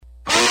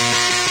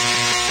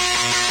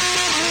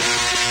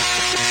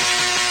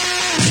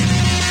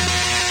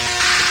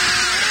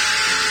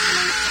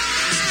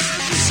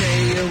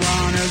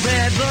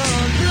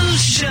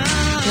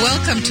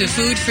Welcome to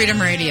Food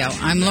Freedom Radio.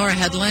 I'm Laura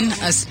Hedlund,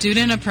 a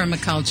student of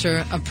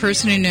permaculture, a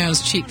person who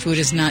knows cheap food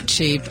is not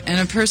cheap, and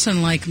a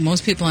person like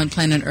most people on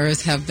planet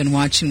Earth have been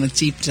watching with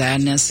deep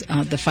sadness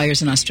the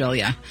fires in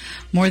Australia.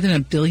 More than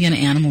 1 billion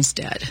animals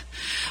dead.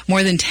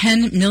 More than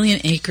 10 million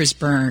acres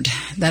burned.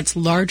 That's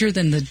larger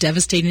than the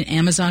devastating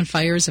Amazon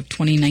fires of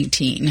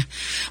 2019.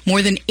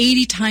 More than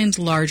 80 times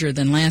larger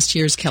than last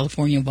year's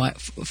California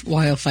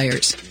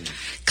wildfires.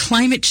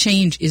 Climate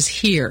change is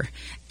here.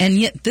 And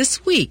yet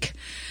this week,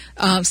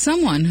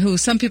 someone who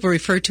some people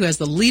refer to as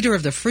the leader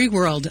of the free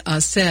world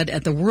said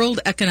at the World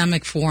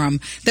Economic Forum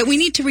that we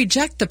need to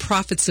reject the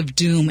prophets of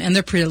doom and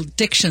their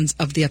predictions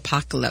of the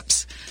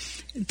apocalypse.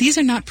 These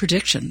are not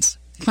predictions.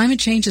 Climate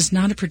change is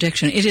not a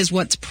prediction. It is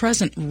what's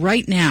present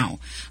right now.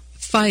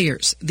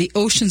 Fires, the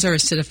oceans are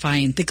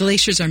acidifying, the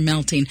glaciers are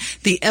melting.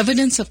 The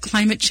evidence of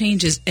climate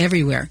change is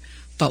everywhere.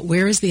 But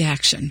where is the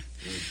action?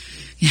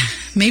 Yeah,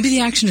 maybe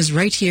the action is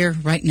right here,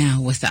 right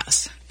now with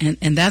us.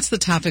 And that's the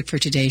topic for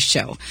today's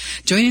show.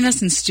 Joining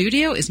us in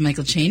studio is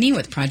Michael Cheney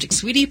with Project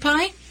Sweetie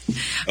Pie.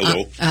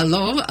 Hello.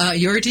 Hello.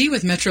 Yordi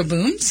with Metro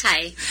Booms.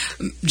 Hi.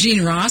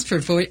 Jean Ross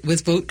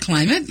with Vote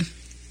Climate.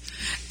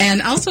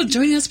 And also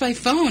joining us by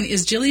phone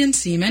is Jillian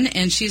Seaman,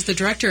 and she's the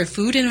Director of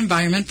Food and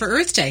Environment for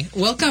Earth Day.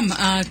 Welcome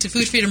to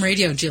Food Freedom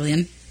Radio,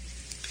 Jillian.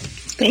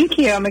 Thank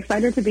you. I'm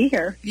excited to be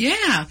here.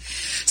 Yeah.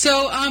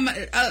 So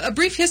a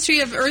brief history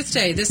of Earth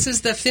Day. This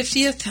is the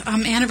 50th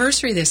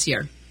anniversary this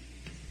year.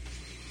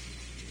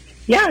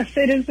 Yes,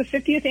 it is the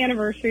 50th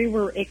anniversary.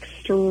 We're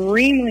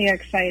extremely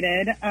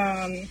excited.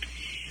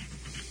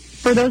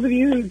 For those of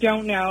you who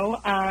don't know,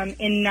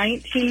 in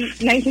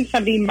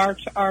 1970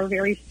 marked our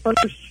very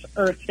first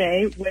Earth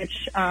Day,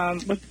 which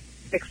was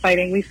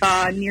exciting. We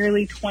saw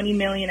nearly 20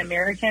 million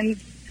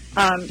Americans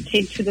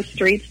take to the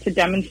streets to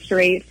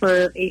demonstrate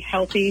for a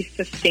healthy,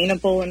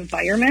 sustainable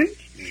environment.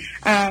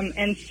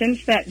 And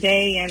since that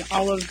day and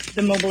all of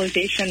the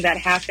mobilization that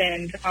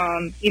happened,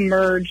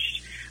 emerged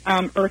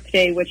Earth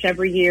Day, which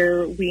every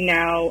year we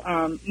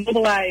now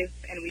mobilize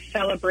and we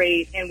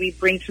celebrate and we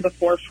bring to the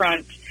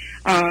forefront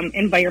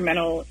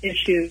environmental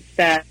issues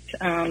that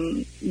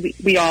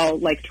we all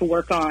like to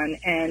work on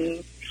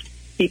and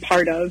be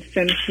part of,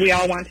 since we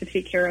all want to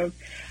take care of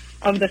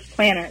this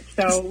planet.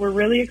 So we're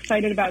really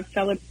excited about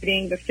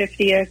celebrating the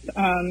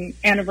 50th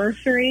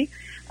anniversary.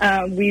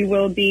 We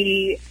will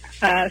be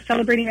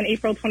celebrating on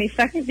April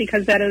 22nd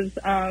because that is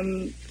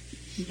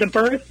the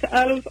birth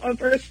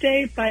of Earth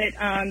Day, but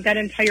that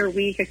entire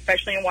week,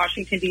 especially in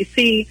Washington,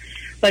 D.C.,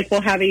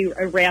 we'll have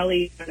a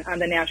rally on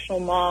the National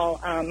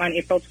Mall on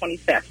April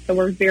 25th. So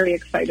we're very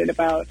excited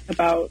about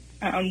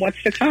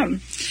what's to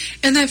come.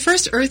 And that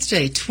first Earth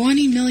Day,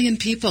 20 million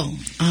people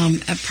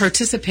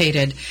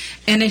participated,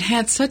 and it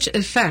had such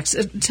effects.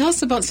 Tell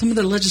us about some of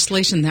the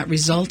legislation that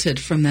resulted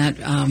from that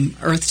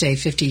Earth Day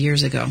 50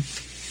 years ago.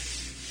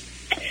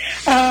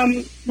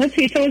 Let's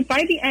see. So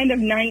by the end of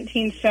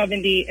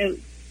 1970,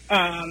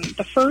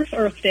 the first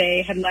Earth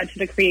Day had led to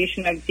the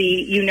creation of the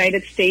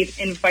United States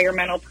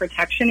Environmental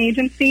Protection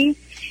Agency,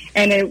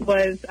 and it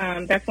was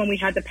that's when we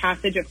had the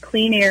passage of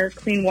Clean Air,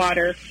 Clean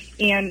Water,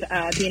 and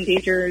the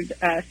Endangered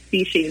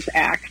Species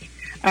Act.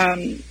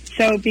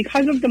 So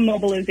because of the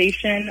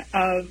mobilization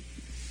of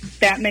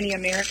that many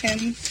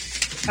Americans,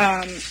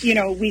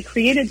 we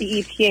created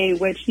the EPA,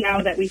 which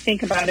now that we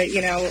think about it,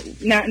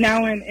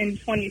 now in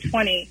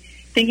 2020,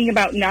 thinking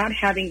about not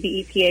having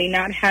the EPA,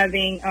 not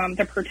having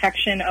the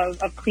protection of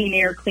clean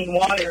air, clean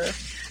water,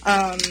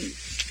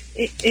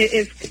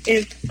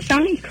 it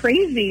sounds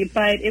crazy,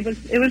 but it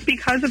was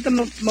because of the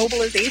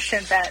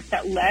mobilization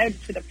that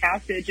led to the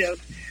passage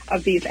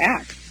of these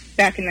acts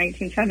back in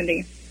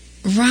 1970.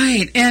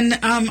 Right, and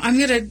I'm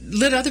going to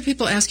let other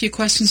people ask you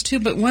questions too,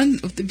 but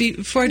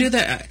before I do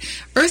that,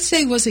 Earth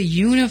Day was a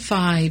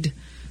unified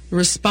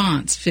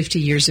response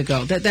 50 years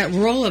ago. That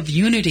role of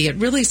unity, it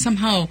really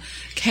somehow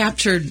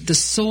captured the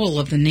soul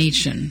of the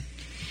nation.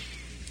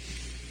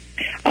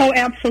 Oh,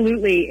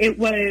 absolutely. It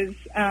was,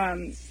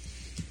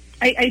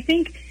 I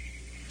think,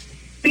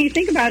 when you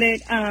think about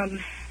it,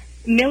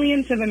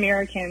 millions of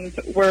Americans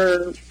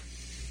were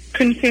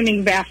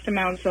consuming vast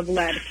amounts of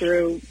lead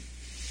through,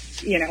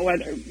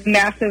 whether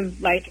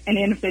massive, and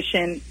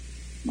inefficient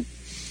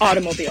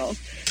automobiles.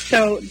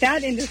 So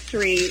that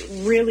industry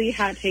really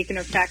had taken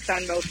effect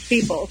on most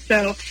people.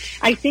 So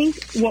I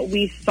think what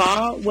we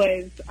saw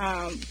was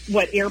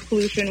what air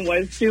pollution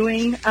was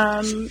doing,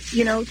 to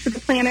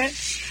the planet.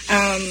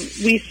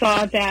 We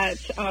saw that,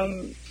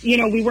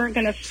 we weren't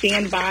going to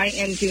stand by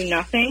and do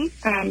nothing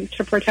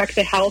to protect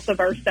the health of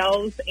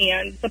ourselves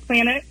and the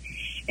planet.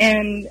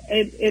 And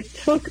it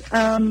took,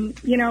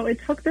 it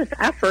took this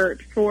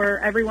effort for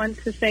everyone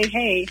to say,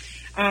 hey,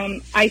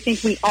 I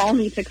think we all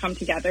need to come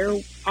together.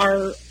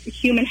 Our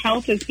human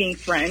health is being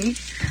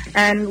threatened,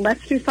 and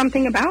let's do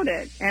something about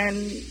it.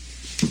 And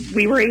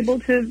we were able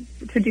to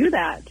do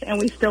that, and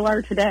we still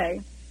are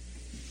today.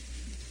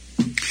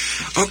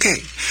 Okay.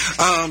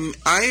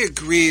 I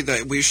agree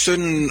that we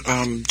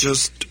shouldn't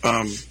just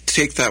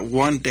take that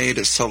one day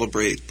to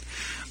celebrate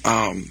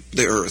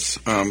the Earth.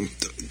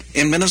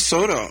 In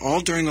Minnesota,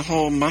 all during the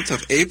whole month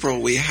of April,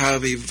 we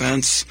have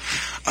events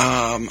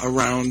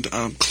around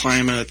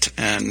climate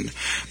and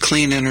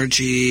clean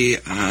energy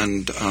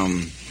and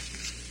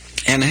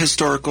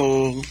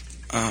historical.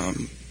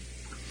 I'm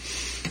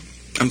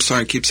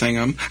sorry, I keep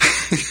saying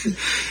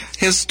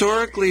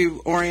historically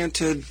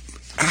oriented.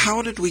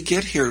 How did we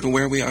get here to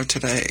where we are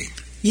today?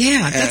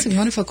 Yeah, that's a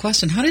wonderful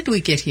question. How did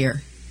we get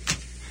here?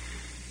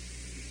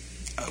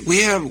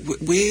 We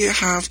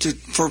have to,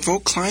 for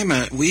Vote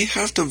Climate, we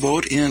have to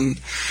vote in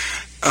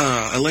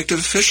elected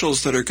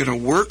officials that are going to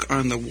work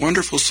on the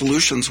wonderful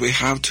solutions we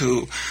have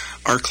to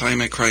our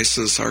climate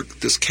crisis,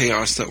 this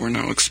chaos that we're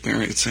now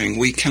experiencing.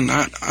 We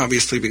cannot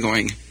obviously be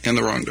going in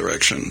the wrong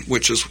direction,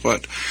 which is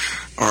what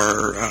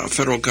our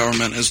federal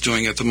government is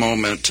doing at the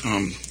moment,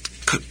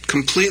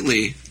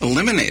 completely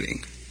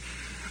eliminating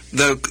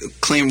the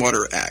Clean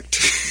Water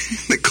Act,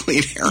 the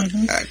Clean Air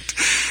Act.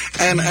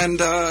 And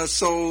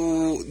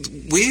so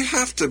we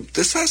have to,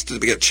 this has to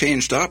get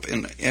changed up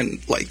in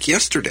like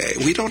yesterday.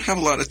 We don't have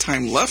a lot of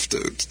time left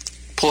to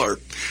pull our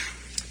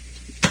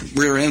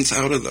rear ends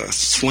out of the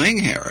sling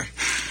here.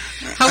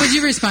 How would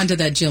you respond to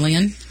that,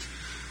 Jillian?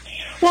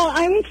 Well,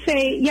 I would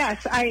say,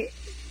 yes,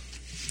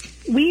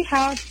 we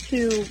have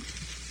to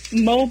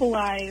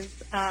mobilize,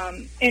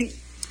 and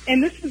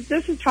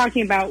this is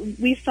talking about,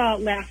 we saw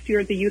last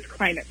year the youth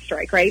climate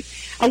strike, right?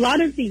 A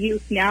lot of the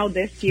youth now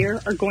this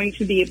year are going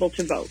to be able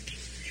to vote.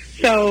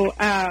 So,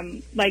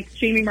 like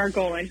Jamie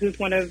Margolin, who's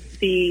one of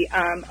the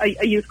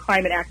a youth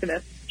climate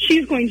activist,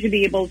 she's going to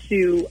be able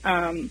to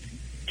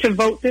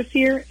vote this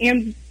year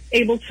and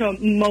able to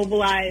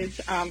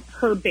mobilize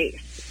her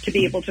base to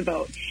be able to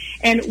vote.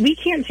 And we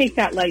can't take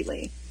that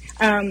lightly.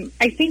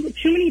 I think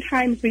too many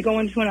times we go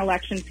into an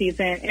election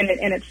season,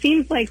 and it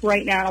seems like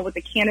right now with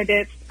the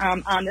candidates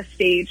on the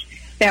stage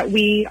that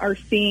we are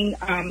seeing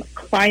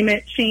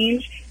climate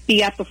change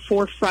be at the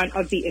forefront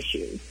of the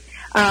issues.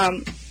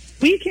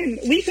 We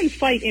can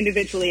fight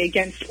individually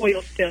against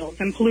oil spills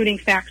and polluting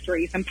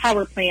factories and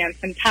power plants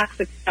and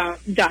toxic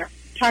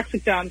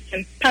dumps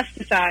and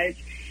pesticides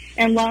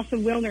and loss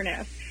of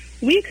wilderness.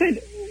 We could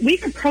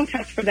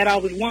protest for that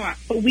all we want,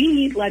 but we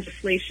need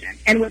legislation.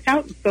 And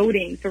without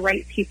voting the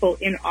right people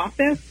in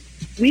office,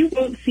 we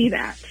won't see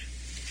that.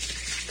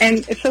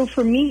 And so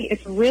for me,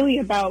 it's really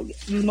about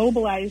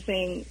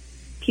mobilizing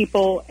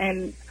people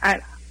and,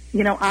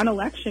 on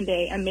election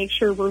day and make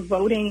sure we're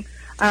voting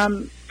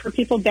for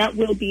people that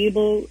will be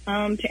able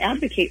to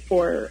advocate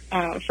for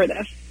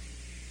this.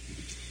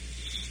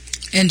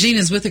 And Jean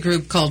is with a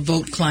group called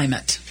Vote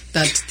Climate.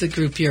 That's the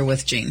group you're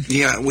with, Jean.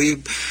 Yeah,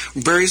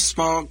 very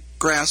small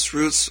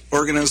grassroots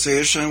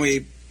organization.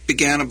 We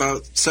began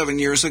about 7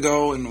 years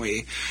ago, and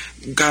we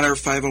got our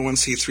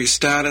 501c3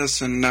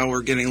 status, and now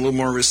we're getting a little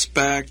more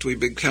respect. We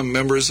become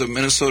members of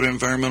Minnesota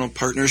Environmental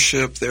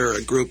Partnership. They're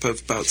a group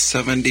of about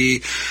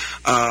 70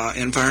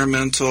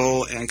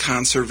 environmental and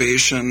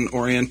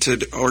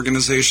conservation-oriented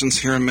organizations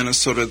here in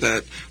Minnesota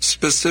that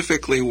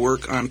specifically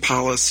work on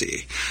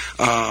policy,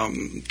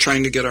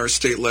 trying to get our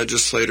state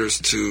legislators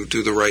to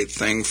do the right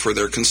thing for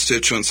their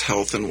constituents'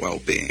 health and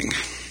well-being.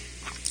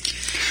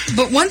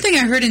 But one thing I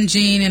heard in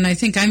Jean, and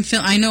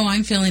I know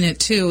I'm feeling it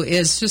too,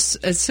 is just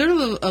sort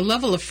of a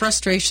level of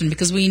frustration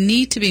because we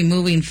need to be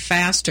moving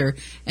faster,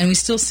 and we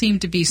still seem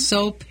to be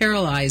so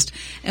paralyzed.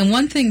 And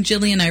one thing,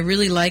 Jillian, I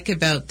really like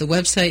about the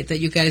website that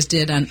you guys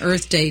did on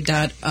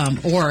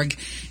earthday.org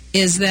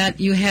is that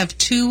you have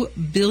 2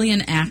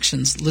 billion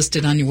actions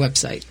listed on your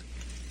website.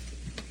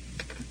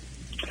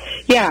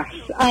 Yes.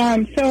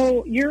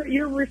 So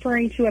you're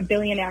referring to A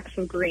Billion Acts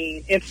of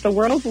Green. It's the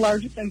world's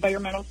largest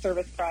environmental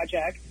service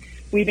project.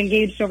 We've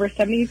engaged over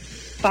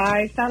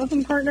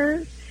 75,000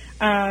 partners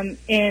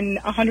in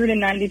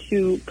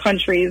 192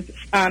 countries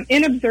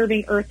in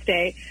observing Earth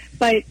Day,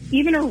 but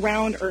even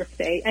around Earth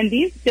Day. And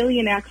these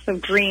billion acts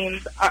of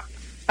greens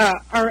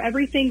are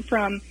everything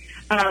from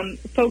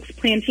folks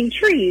planting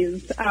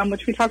trees,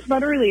 which we talked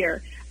about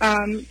earlier,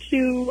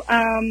 to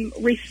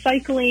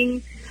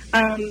recycling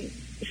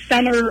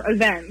center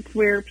events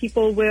where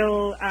people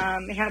will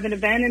have an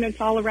event and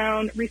it's all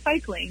around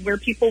recycling, where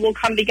people will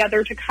come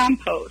together to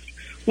compost,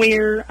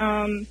 where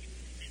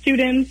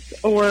students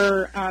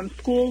or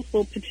schools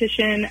will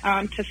petition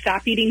to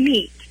stop eating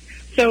meat.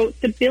 So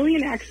the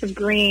Billion Acts of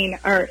Green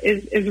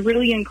is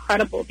really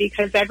incredible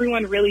because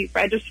everyone really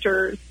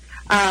registers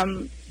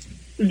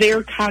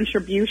their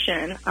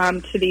contribution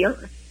to the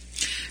earth.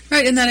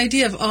 Right, and that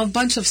idea of a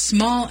bunch of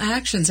small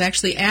actions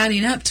actually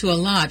adding up to a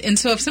lot. And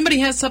so if somebody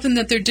has something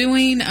that they're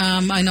doing,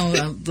 I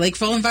know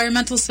Lakeville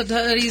Environmental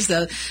Studies,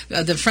 the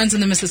Friends of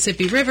the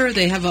Mississippi River,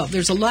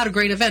 there's a lot of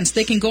great events.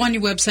 They can go on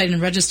your website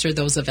and register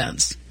those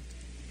events.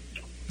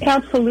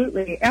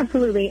 Absolutely,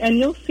 absolutely. And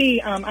you'll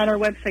see on our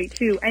website,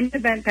 too, any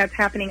event that's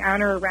happening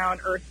on or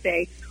around Earth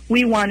Day,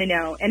 we want to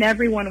know, and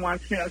everyone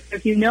wants to know. So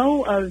if you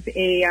know of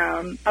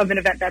an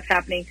event that's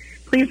happening,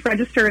 please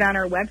register it on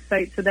our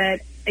website so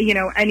that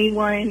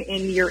anyone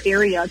in your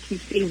area can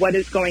see what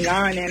is going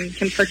on and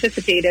can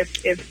participate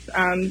if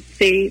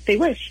they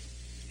wish.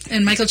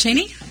 And Michael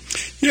Chaney?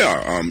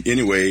 Yeah,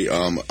 anyway,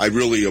 I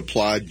really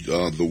applaud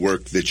the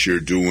work that you're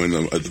doing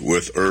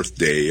with Earth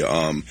Day.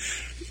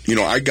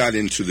 I got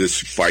into this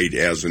fight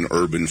as an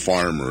urban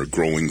farmer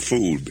growing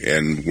food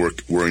and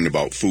worrying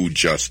about food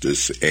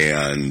justice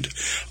and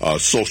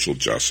social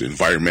justice,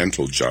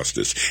 environmental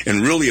justice,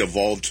 and really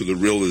evolved to the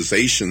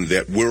realization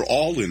that we're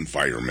all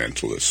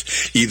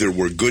environmentalists. Either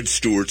we're good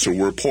stewards or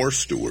we're poor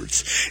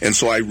stewards. And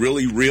so I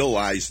really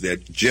realized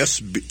that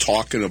just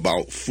talking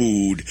about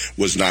food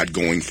was not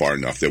going far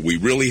enough, that we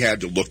really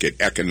had to look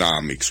at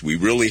economics. We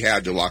really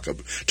had to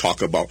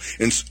talk about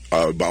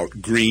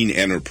green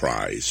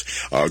enterprise,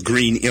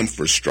 green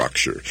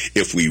infrastructure.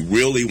 If we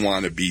really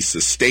want to be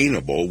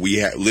sustainable,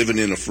 living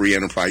in a free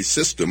enterprise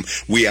system,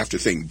 we have to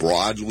think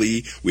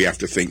broadly, we have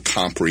to think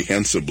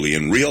comprehensively,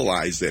 and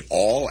realize that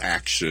all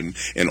action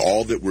and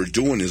all that we're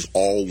doing is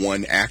all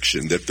one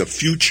action, that the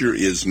future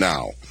is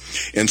now.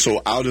 And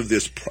so out of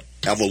this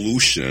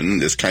evolution,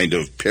 this kind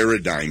of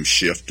paradigm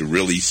shift to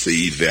really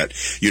see that,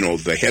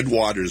 the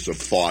headwaters of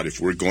thought,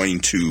 if we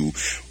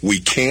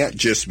can't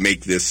just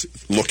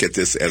look at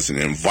this as an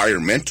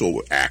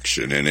environmental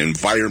action, an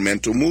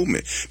environmental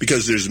movement,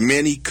 because there's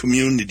many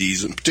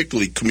communities, and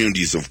particularly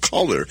communities of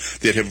color,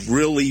 that have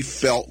really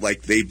felt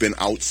like they've been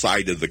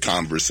outside of the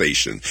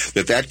conversation,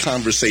 that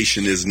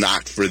conversation is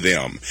not for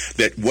them,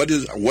 that what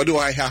do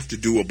I have to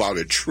do about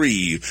a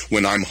tree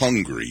when I'm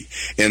hungry?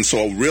 And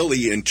so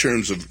really, in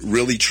terms of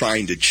really trying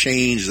to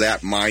change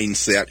that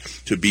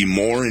mindset to be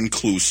more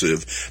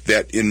inclusive,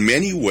 that in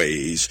many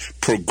ways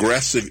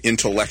progressive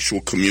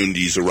intellectual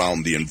communities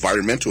around the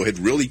environmental had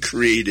really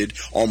created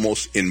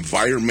almost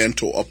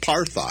environmental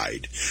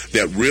apartheid,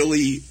 that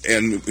really,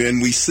 and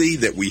we see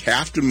that we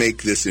have to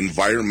make this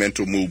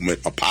environmental movement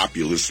a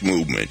populist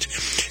movement.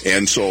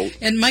 And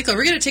Michael,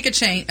 we're going to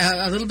take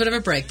a little bit of a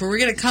break, but we're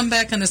going to come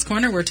back on this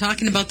corner. We're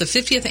talking about the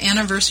 50th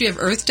anniversary of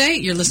Earth Day.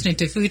 You're listening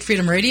to Food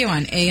Freedom Radio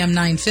on AM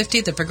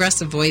 950, the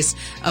progressive voice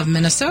of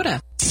Minnesota.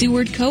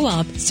 Seward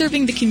Co-op,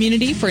 serving the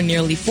community for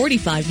nearly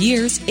 45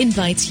 years,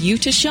 invites you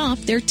to shop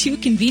their 2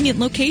 convenient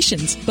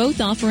locations,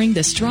 both offering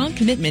the strong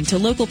commitment to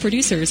local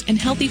producers and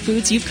healthy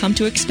foods you've come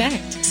to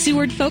expect.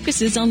 Seward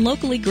focuses on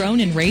locally grown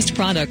and raised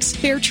products,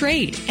 fair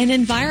trade, and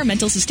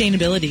environmental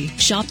sustainability.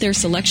 Shop their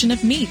selection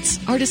of meats,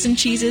 artisan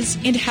cheeses,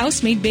 and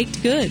house-made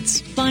baked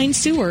goods. Find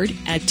Seward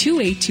at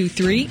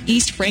 2823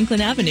 East Franklin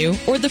Avenue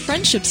or the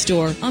Friendship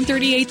Store on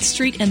 38th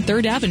Street and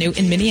 3rd Avenue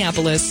in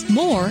Minneapolis.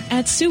 More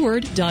at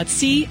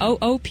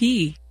seward.coop.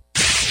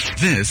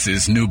 This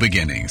is New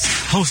Beginnings,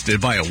 hosted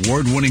by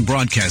award-winning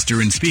broadcaster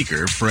and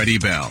speaker Freddie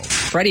Bell.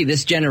 Freddie,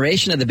 this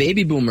generation of the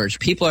baby boomers,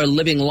 people are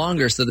living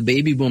longer, so the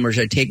baby boomers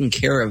are taking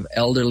care of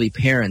elderly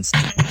parents.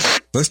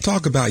 Let's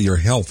talk about your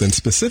health, and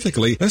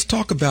specifically, let's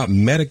talk about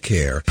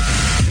Medicare.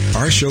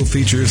 Our show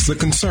features the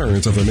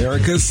concerns of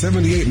America's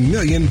 78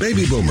 million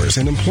baby boomers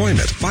in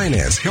employment,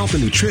 finance, health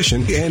and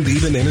nutrition, and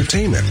even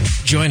entertainment.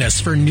 Join us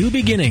for New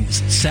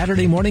Beginnings,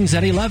 Saturday mornings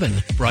at 11.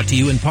 Brought to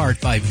you in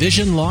part by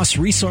Vision Loss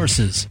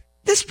Resources.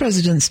 This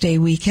President's Day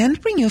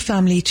weekend, bring your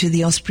family to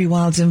the Osprey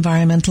Wilds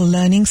Environmental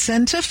Learning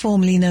Center,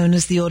 formerly known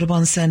as the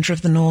Audubon Center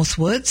of the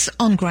Northwoods,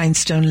 on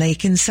Grindstone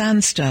Lake in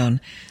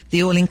Sandstone.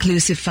 The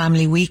all-inclusive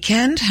family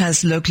weekend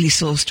has locally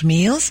sourced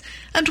meals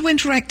and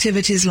winter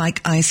activities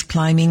like ice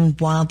climbing,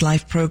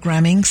 wildlife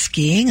programming,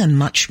 skiing, and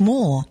much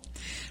more.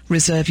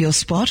 Reserve your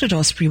spot at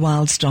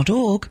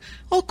ospreywilds.org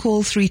or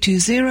call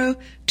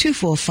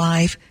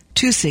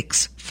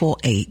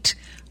 320-245-2648.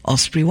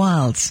 Osprey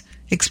Wilds.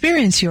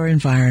 Experience your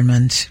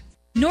environment.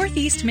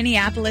 Northeast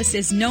Minneapolis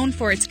is known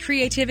for its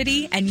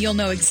creativity, and you'll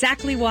know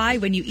exactly why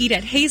when you eat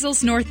at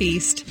Hazel's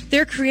Northeast.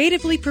 Their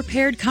creatively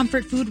prepared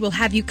comfort food will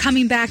have you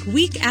coming back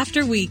week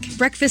after week.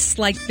 Breakfasts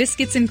like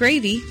biscuits and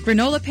gravy,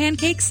 granola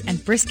pancakes,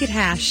 and brisket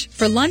hash.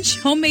 For lunch,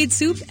 homemade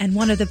soup and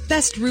one of the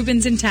best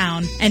Reubens in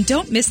town. And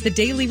don't miss the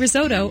daily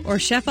risotto or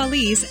Chef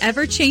Ali's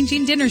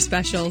ever-changing dinner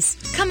specials.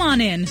 Come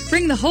on in.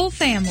 Bring the whole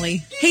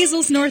family.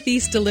 Hazel's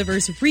Northeast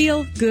delivers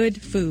real,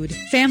 good food.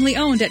 Family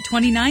owned at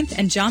 29th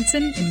and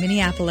Johnson in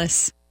Minneapolis.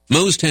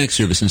 Moe's Tax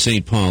Service in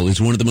St. Paul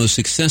is one of the most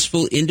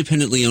successful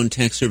independently owned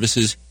tax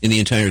services in the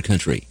entire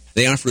country.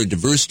 They offer a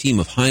diverse team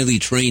of highly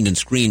trained and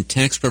screened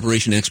tax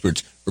preparation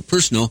experts for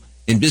personal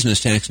and business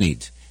tax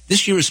needs.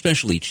 This year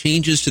especially,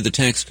 changes to the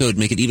tax code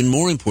make it even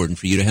more important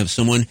for you to have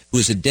someone who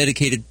is a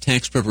dedicated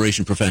tax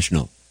preparation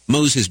professional.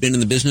 Moe's has been in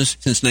the business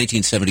since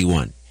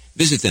 1971.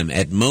 Visit them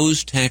at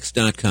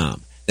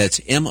moestax.com.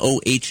 That's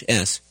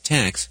M-O-H-S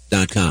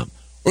tax.com.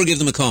 Or give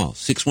them a call,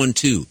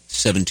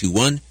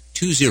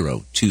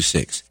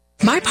 612-721-2026.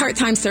 My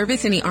part-time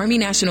service in the Army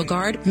National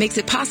Guard makes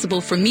it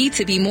possible for me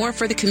to be more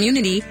for the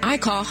community I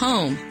call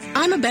home.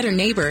 I'm a better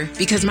neighbor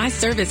because my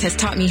service has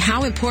taught me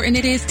how important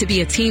it is to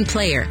be a team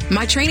player.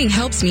 My training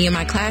helps me in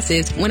my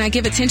classes when I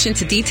give attention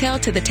to detail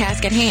to the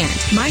task at hand.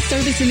 My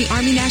service in the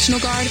Army National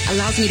Guard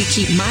allows me to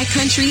keep my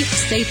country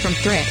safe from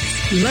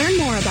threats. Learn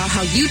more about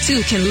how you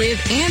too can live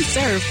and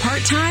serve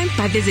part-time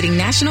by visiting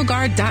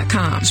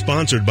NationalGuard.com.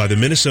 Sponsored by the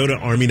Minnesota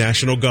Army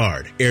National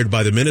Guard. Aired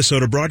by the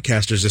Minnesota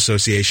Broadcasters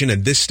Association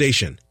and this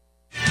station.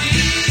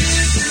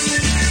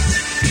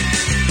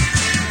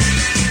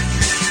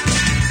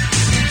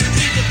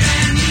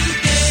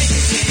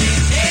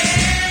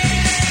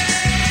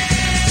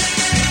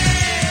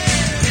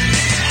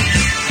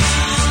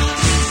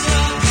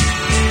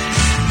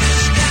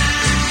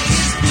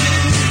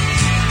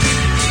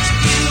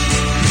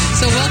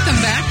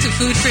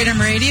 Food Freedom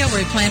Radio, where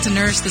we plant and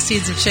nourish the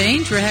seeds of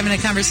change. We're having a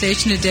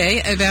conversation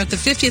today about the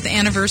 50th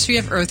anniversary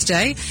of Earth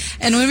Day.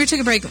 And when we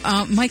took a break,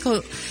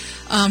 Michael,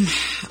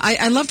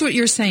 I loved what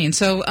you were saying.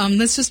 So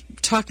let's just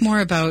talk more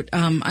about,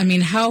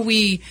 how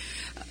we...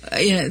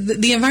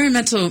 the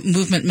environmental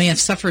movement may have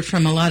suffered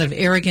from a lot of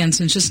arrogance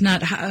and just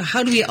not.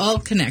 How do we all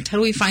connect? How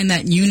do we find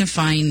that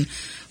unifying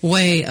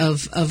way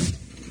of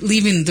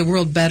leaving the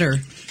world better?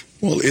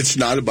 Well, it's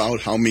not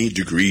about how many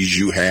degrees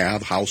you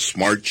have, how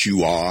smart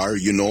you are,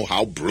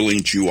 how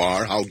brilliant you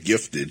are, how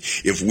gifted.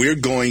 If we're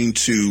going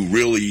to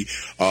really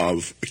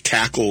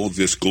tackle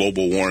this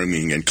global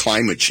warming and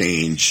climate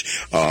change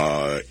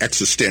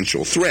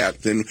existential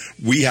threat, then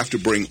we have to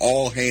bring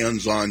all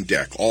hands on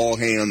deck,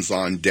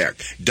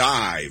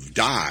 dive.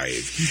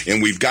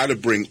 And we've got to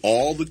bring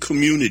all the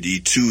community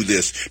to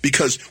this,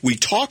 because we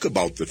talk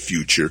about the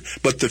future,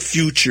 but the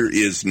future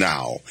is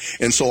now.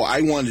 And so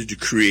I wanted to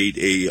create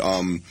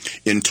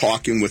in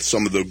talking with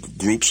some of the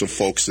groups of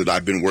folks that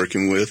I've been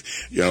working with,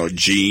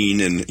 Jean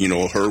and,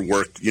 her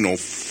work,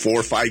 4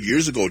 or 5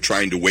 years ago,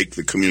 trying to wake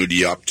the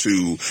community up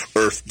to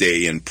Earth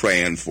Day and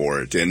praying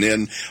for it. And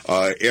then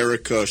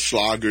Erica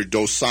Schlager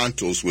dos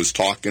Santos was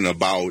talking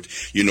about,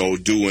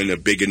 doing a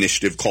big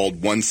initiative called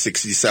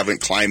 167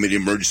 Climate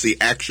Emergency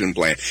Action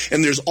Plan.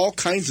 And there's all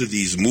kinds of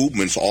these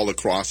movements all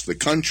across the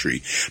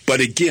country. But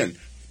again,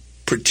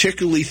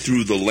 particularly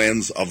through the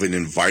lens of an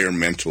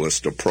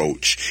environmentalist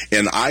approach.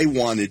 And I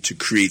wanted to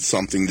create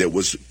something that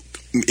was,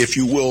 if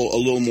you will, a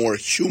little more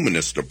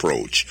humanist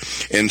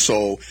approach. And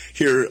so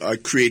here I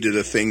created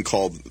a thing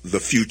called The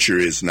Future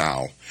Is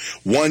Now.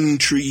 One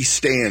tree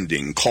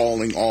standing,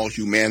 calling all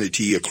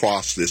humanity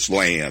across this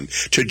land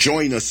to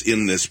join us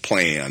in this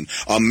plan.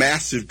 A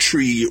massive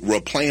tree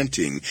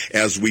replanting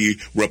as we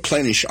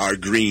replenish our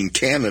green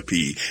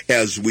canopy,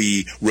 as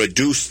we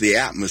reduce the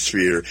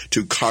atmosphere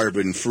to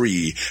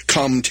carbon-free.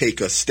 Come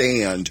take a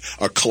stand,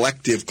 a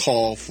collective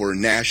call for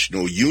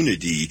national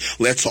unity.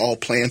 Let's all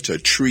plant a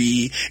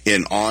tree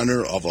in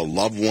honor of a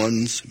loved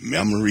one's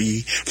memory.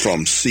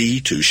 From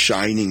sea to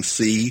shining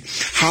sea.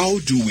 How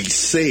do we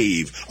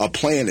save a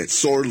planet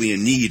sorely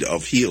in need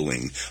of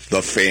healing?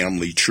 The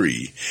family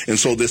tree. And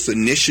so this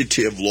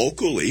initiative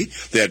locally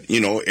that,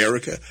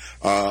 Erica,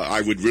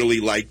 I would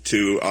really like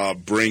to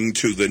bring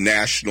to the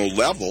national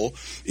level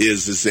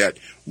is that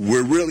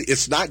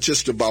it's not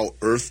just about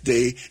Earth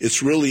Day.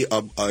 It's really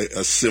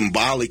a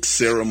symbolic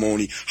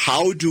ceremony.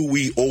 How do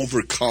we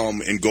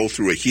overcome and go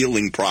through a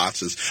healing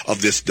process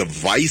of this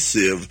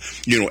divisive,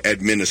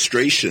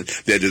 administration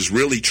that has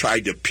really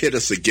tried to pit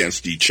us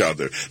against each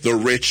other? The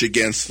rich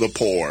against the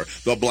poor,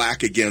 the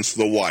black against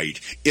the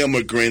white,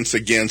 immigrants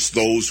against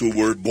those who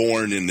were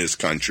born in this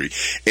country.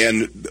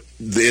 And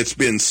it's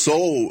been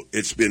so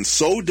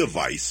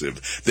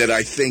divisive that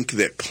I think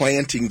that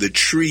planting the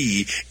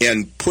tree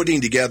and putting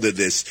together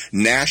this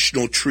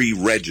national tree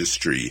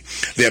registry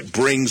that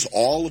brings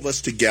all of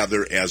us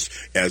together as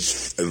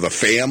the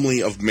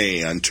family of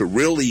man to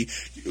really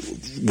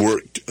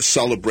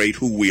celebrate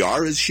who we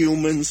are as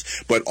humans,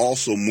 but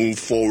also move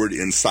forward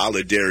in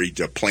solidarity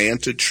to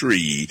plant a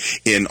tree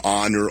in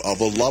honor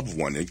of a loved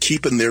one and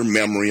keeping their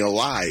memory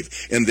alive.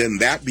 And then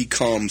that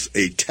becomes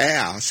a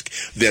task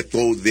that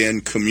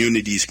then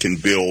communities can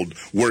build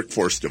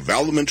workforce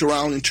development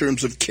around in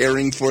terms of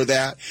caring for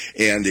that.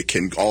 And it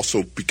can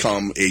also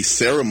become a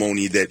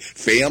ceremony that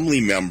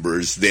family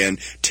members then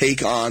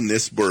take on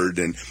this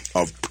burden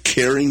of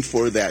caring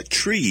for that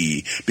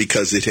tree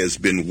because it has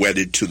been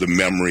wedded to the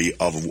memory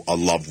of a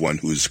loved one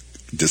who's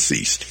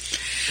deceased.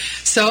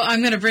 So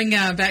I'm going to bring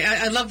back,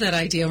 I love that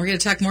idea. We're going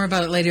to talk more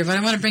about it later, but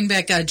I want to bring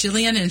back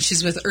Jillian, and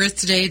she's with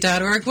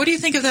earthday.org. What do you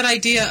think of that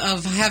idea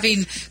of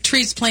having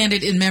trees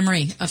planted in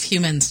memory of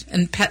humans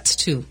and pets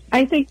too?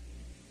 I think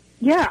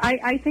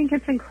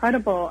it's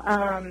incredible.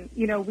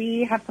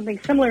 We have something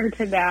similar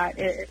to that.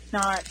 It's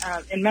not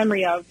in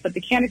memory of, but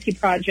the Canopy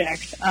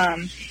Project,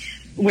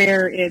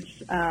 where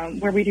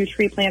we do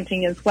tree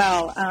planting as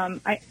well.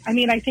 I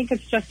think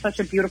it's just such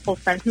a beautiful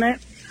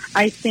sentiment.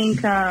 I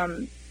think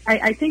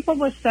what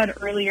was said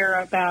earlier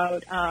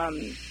about,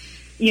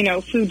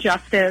 food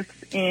justice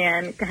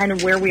and kind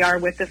of where we are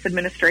with this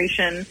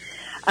administration.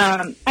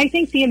 I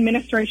think the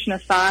administration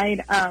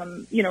aside, I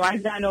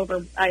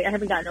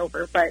haven't gotten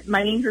over, but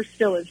my anger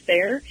still is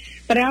there.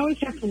 But I always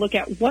have to look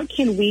at what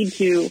can we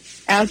do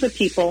as a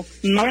people,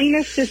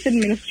 minus this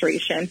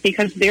administration,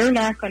 because they're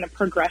not going to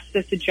progress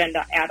this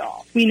agenda at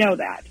all. We know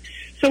that.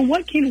 So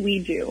what can we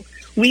do?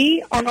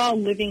 We are all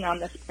living on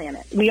this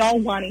planet. We all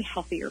want a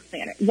healthier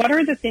planet. What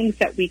are the things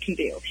that we can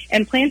do?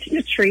 And planting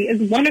a tree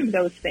is one of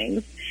those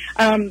things.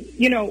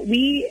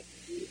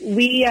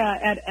 We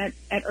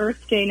at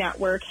Earth Day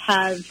Network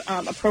have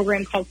a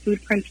program called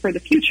Food Prints for the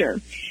Future.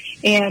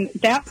 And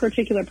that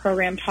particular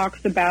program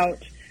talks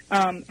about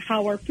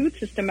how our food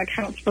system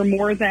accounts for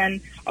more than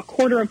a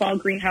quarter of all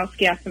greenhouse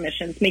gas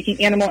emissions,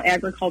 making animal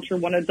agriculture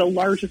one of the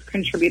largest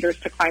contributors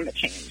to climate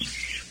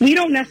change. We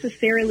don't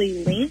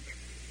necessarily link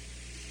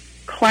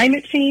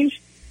climate change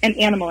and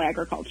animal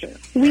agriculture.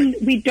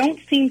 We don't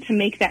seem to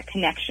make that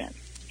connection.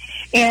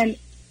 And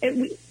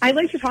I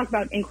like to talk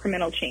about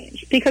incremental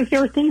change because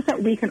there are things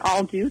that we can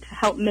all do to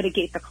help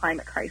mitigate the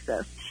climate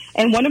crisis.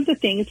 And one of the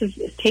things is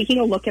taking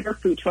a look at our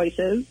food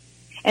choices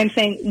and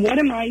saying, what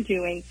am I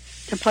doing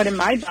to put in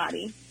my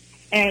body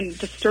and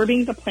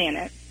disturbing the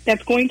planet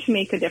that's going to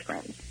make a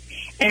difference?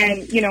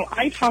 And,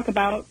 I talk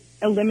about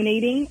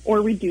eliminating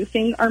or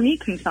reducing our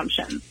meat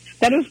consumption.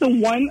 That is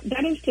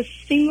the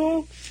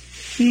single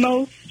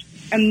most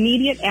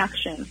immediate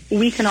action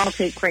we can all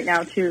take right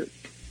now to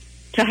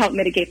help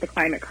mitigate the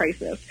climate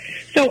crisis.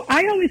 So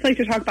I always like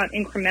to talk about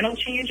incremental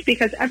change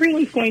because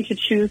everyone's going to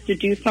choose to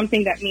do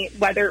something that means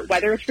whether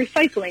it's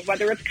recycling,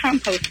 whether it's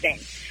composting,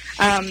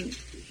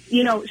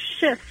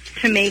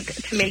 shifts to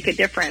make a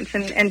difference.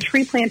 And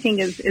tree planting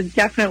is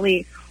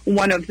definitely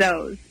one of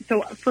those.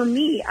 So for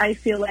me, I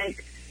feel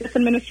like this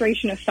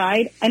administration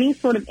aside, any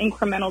sort of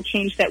incremental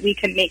change that we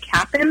can make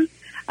happen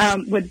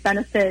would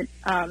benefit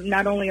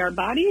not only our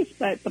bodies,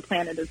 but the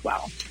planet as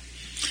well.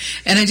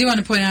 And I do want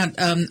to point out,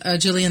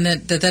 Jillian,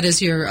 that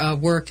is your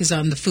work is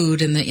on the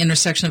food and the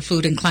intersection of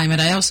food and climate.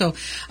 I also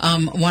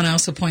want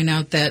to point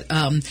out that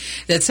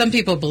that some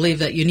people believe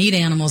that you need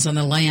animals on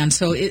the land.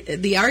 So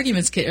the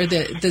arguments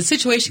the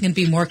situation can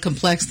be more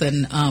complex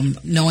than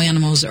no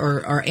animals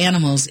or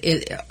animals.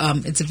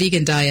 It's a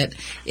vegan diet.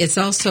 It's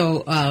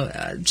also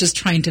just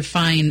trying to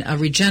find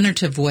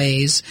regenerative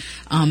ways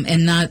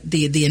and not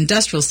the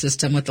industrial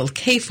system with the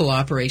CAFO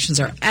operations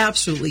are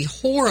absolutely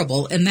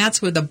horrible, and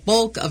that's where the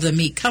bulk of the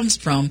meat comes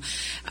from.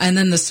 And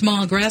then the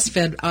small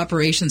grass-fed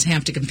operations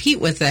have to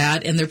compete with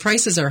that, and their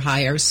prices are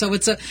higher. So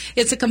it's a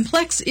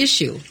complex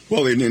issue.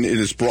 Well, and it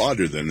is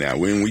broader than that.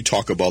 When we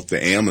talk about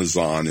the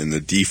Amazon and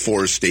the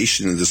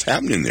deforestation that's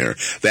happening there,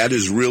 that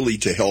is really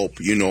to help,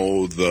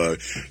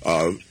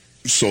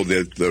 so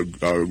that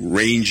the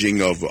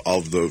ranging of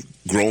the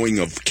growing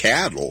of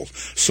cattle,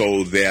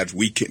 so that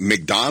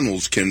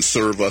McDonald's can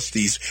serve us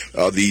these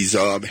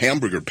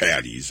hamburger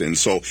patties. And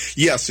so,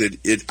 yes,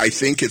 I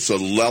think it's a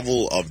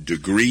level of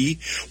degree.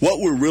 What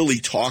we're really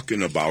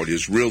talking about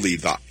is really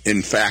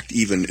in fact,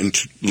 even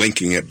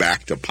linking it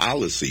back to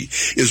policy,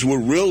 is we're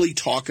really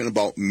talking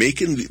about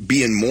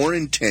being more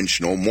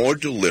intentional, more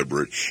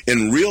deliberate,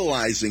 and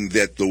realizing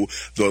that the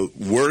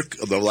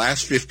work of the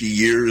last 50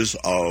 years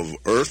of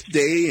Earth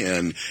Day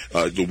and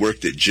the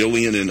work that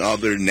Jillian and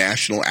other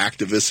national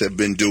activists have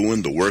been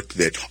doing, the work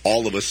that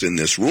all of us in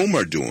this room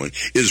are doing,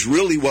 is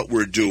really what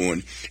we're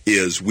doing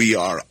is we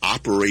are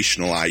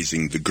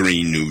operationalizing the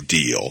Green New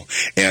Deal.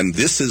 And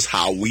this is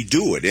how we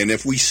do it. And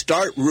if we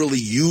start really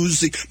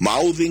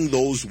mouthing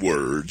those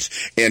words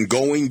and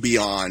going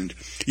beyond,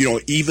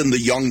 even the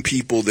young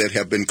people that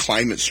have been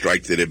climate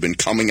strike that have been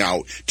coming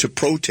out to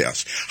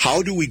protest,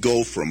 how do we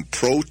go from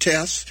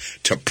protest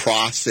to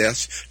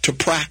process to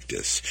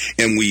practice?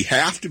 And we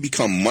have to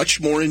become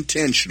much more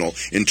intentional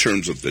in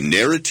terms of the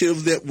narrative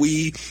that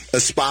we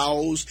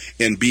espouse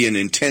and being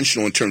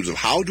intentional in terms of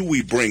how do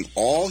we bring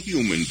all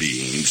human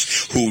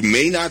beings who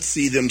may not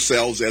see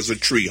themselves as a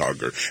tree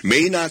hugger,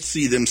 may not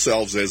see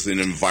themselves as an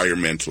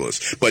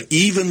environmentalist, but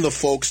even the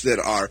folks that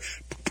are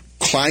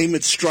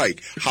climate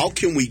strike, how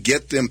can we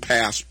get them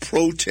past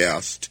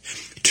protest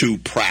to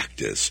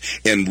practice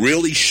and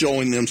really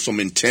showing them some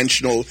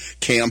intentional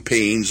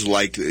campaigns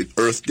like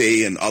Earth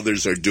Day and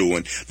others are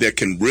doing that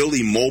can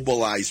really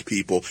mobilize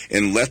people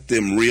and let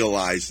them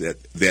realize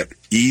that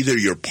either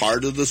you're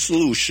part of the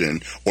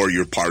solution or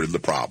you're part of the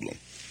problem.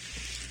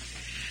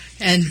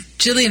 And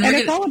Jillian, and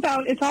it's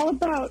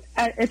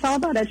all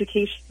about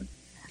education.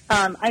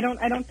 I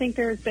don't think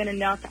there's been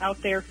enough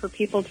out there for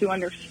people to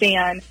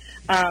understand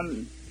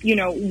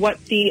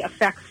what the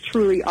effects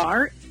truly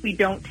are if we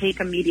don't take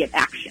immediate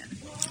action.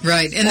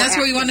 Right, and that's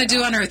what we want to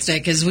do on Earth Day,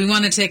 because we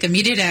want to take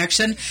immediate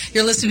action.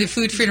 You're listening to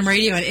Food Freedom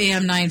Radio on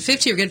AM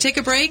 950. We're going to take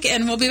a break,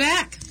 and we'll be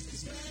back.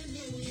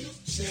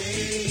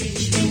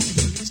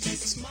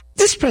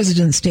 This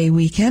President's Day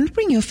weekend,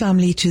 bring your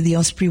family to the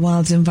Osprey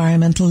Wilds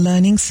Environmental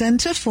Learning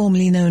Center,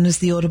 formerly known as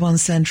the Audubon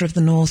Center of the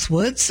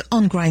Northwoods,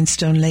 on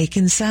Grindstone Lake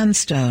in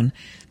Sandstone.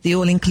 The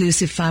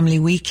all-inclusive family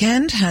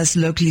weekend has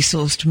locally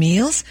sourced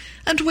meals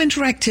and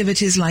winter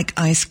activities like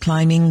ice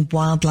climbing,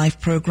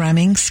 wildlife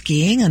programming,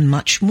 skiing, and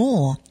much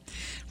more.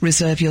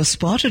 Reserve your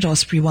spot at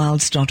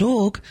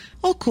ospreywilds.org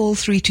or call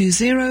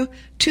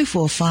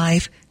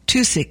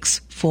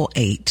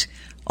 320-245-2648.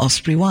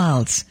 Osprey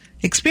Wilds.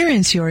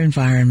 Experience your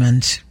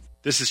environment.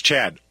 This is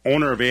Chad,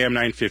 owner of AM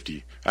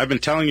 950. I've been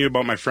telling you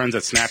about my friends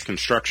at Snap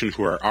Construction,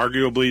 who are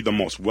arguably the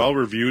most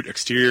well-reviewed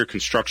exterior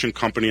construction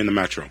company in the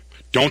metro.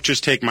 Don't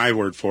just take my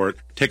word for it.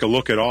 Take a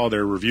look at all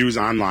their reviews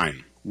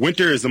online.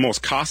 Winter is the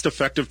most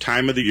cost-effective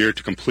time of the year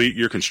to complete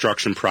your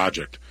construction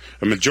project.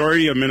 A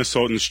majority of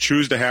Minnesotans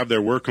choose to have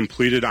their work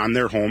completed on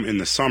their home in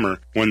the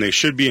summer when they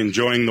should be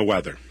enjoying the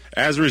weather.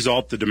 As a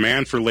result, the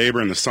demand for labor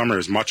in the summer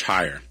is much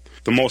higher.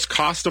 The most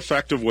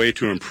cost-effective way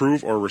to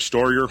improve or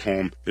restore your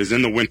home is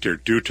in the winter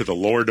due to the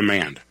lower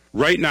demand.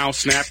 Right now,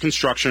 Snap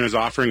Construction is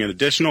offering an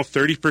additional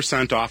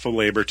 30% off of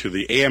labor to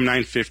the AM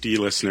 950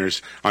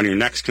 listeners on your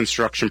next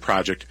construction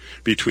project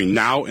between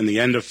now and the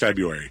end of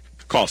February.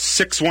 Call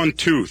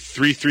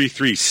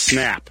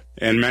 612-333-SNAP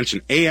and mention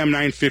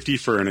AM950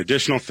 for an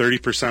additional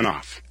 30%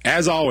 off.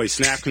 As always,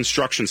 Snap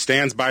Construction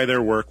stands by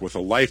their work with a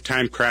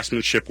lifetime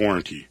craftsmanship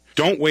warranty.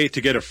 Don't wait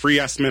to get a free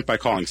estimate by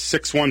calling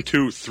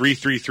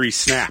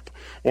 612-333-SNAP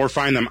or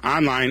find them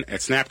online at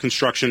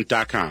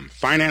snapconstruction.com.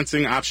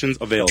 Financing options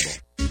available.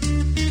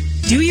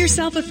 Do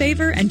yourself a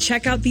favor and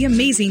check out the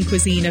amazing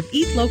cuisine of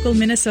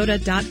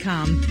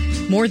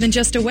eatlocalminnesota.com. More than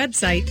just a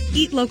website,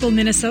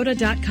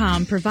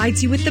 eatlocalminnesota.com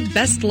provides you with the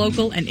best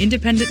local and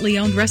independently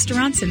owned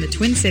restaurants in the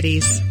Twin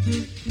Cities.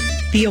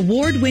 The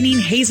award-winning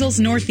Hazel's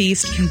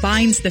Northeast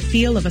combines the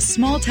feel of a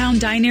small-town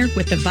diner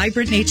with the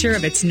vibrant nature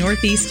of its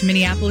Northeast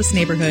Minneapolis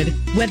neighborhood.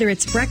 Whether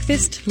it's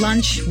breakfast,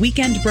 lunch,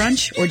 weekend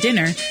brunch, or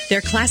dinner, their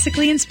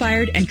classically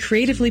inspired and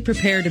creatively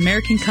prepared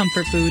American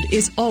comfort food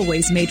is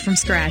always made from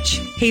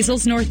scratch.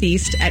 Hazel's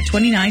Northeast at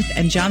 29th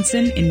and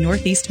Johnson in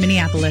Northeast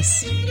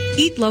Minneapolis.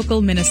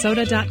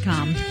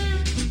 EatLocalMinnesota.com.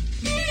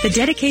 The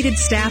dedicated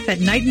staff at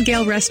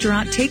Nightingale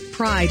Restaurant take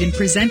pride in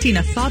presenting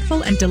a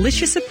thoughtful and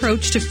delicious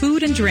approach to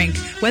food and drink,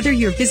 whether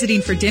you're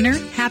visiting for dinner,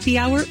 happy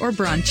hour, or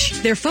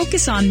brunch. Their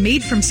focus on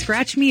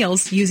made-from-scratch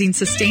meals using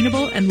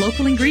sustainable and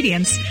local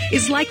ingredients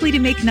is likely to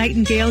make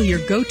Nightingale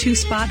your go-to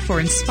spot for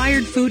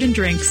inspired food and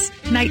drinks.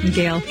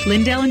 Nightingale,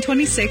 Lindell and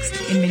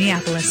 26th in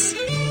Minneapolis.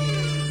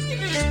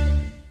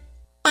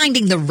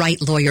 Finding the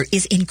right lawyer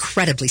is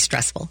incredibly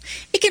stressful.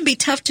 It can be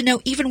tough to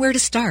know even where to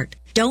start.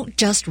 Don't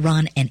just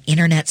run an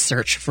internet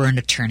search for an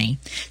attorney.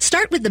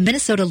 Start with the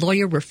Minnesota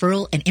Lawyer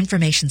Referral and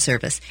Information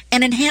Service,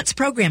 an enhanced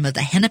program of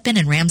the Hennepin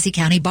and Ramsey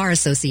County Bar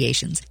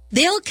Associations.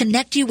 They'll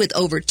connect you with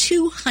over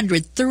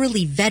 200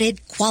 thoroughly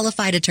vetted,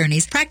 qualified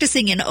attorneys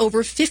practicing in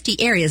over 50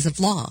 areas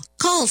of law.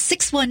 Call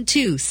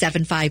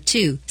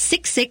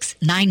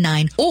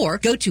 612-752-6699 or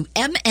go to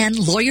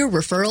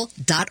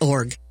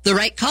mnlawyerreferral.org. The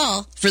right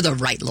call for the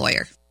right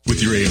lawyer.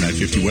 With your AM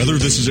 950 weather,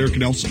 this is Eric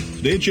Nelson.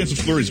 Today, a chance of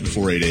flurries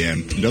before 8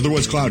 a.m. and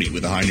otherwise cloudy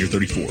with a high near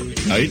 34.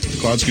 Tonight, the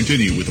clouds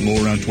continue with a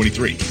low around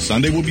 23.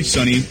 Sunday will be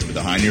sunny with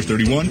a high near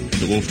 31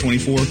 and a low of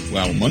 24,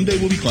 while Monday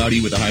will be cloudy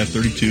with a high of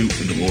 32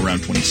 and a low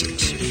around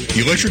 26.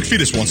 The Electric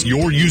Fetus wants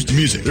your used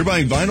music. They're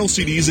buying vinyl,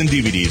 CDs, and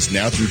DVDs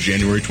now through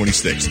January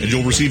 26th, and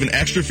you'll receive an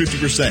extra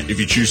 50% if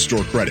you choose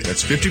store credit.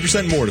 That's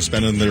 50% more to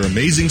spend on their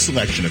amazing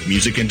selection of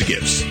music and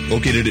gifts.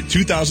 Located at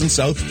 2000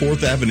 South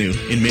 4th Avenue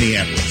in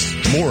Minneapolis.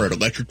 More at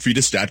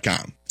electricfetus.com.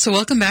 So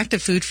welcome back to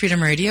Food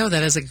Freedom Radio.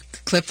 That is a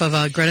clip of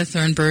Greta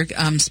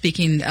Thunberg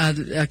speaking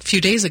a few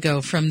days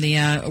ago from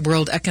the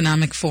World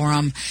Economic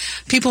Forum.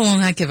 People will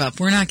not give up.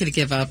 We're not going to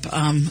give up.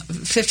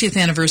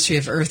 50th anniversary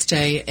of Earth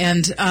Day.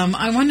 And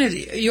I wanted,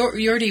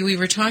 Jordi, we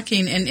were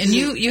talking, and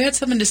you had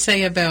something to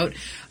say about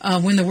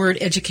when the word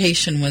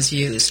education was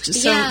used.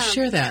 So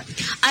share that.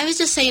 I was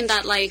just saying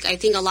that, I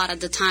think a lot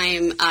of the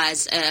time,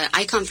 as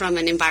I come from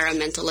an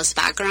environmentalist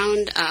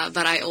background,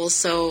 but I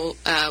also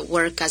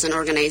work as an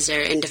organizer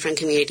in different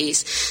communities.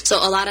 So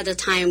a lot of the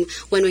time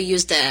when we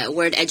use the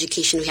word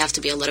education, we have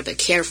to be a little bit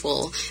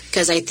careful,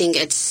 because I think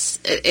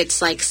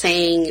it's like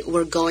saying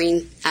we're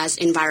going as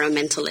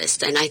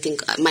environmentalists. And I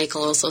think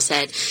Michael also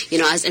said,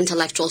 as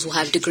intellectuals who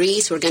have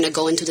degrees, we're going to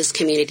go into these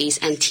communities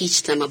and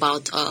teach them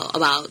about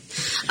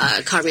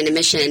carbon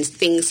emissions,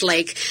 things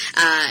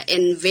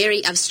in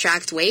very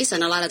abstract ways,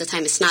 and a lot of the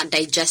time it's not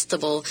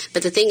digestible.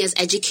 But the thing is,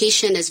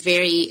 education is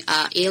very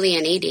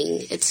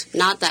alienating. It's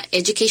not that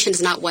education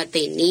is not what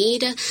they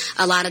need.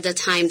 A lot of the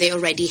time they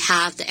already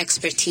have the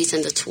expertise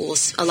and the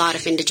tools. A lot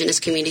of indigenous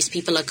communities,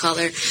 people of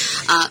color,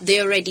 they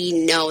already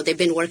know. They've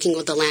been working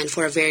with the land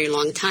for a very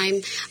long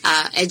time.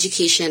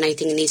 Education, I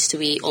think, needs to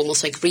be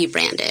almost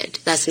rebranded.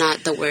 That's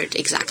not the word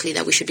exactly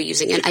that we should be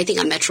using. And I think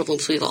at Metro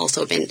Blooms we've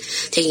also been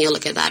taking a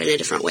look at that in a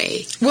different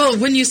way. Well,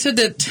 when you said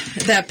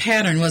that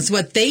pattern was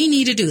what they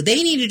need to do,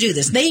 they need to do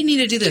this, they need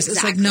to do this.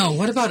 Exactly. It's no,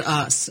 what about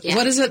us? Yeah.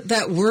 What is it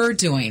that we're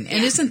doing?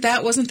 And wasn't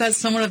that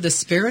somewhat of the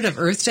spirit of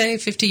Earth Day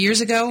 50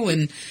 years ago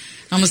when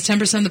almost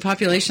 10% of the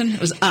population? It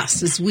was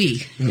us, it's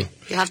we. You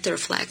have to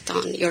reflect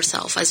on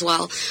yourself as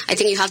well. I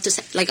think you have to,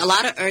 a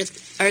lot of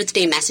Earth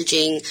Day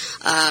messaging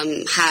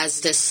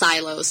has this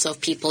silos of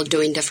people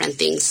doing different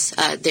things.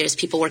 There's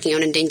people working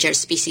on Endangered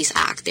Species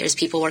Act. There's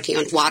people working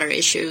on water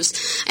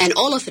issues. And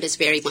all of it is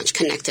very much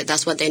connected.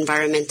 That's what the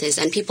environment is.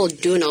 And people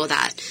do know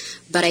that.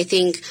 But I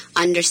think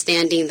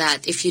understanding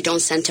that if you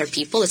don't center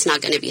people, it's not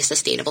going to be a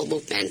sustainable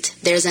movement.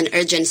 There's an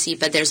urgency,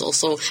 but there's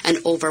also an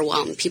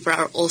overwhelm. People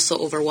are also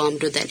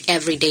overwhelmed with that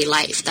everyday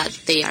life that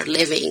they are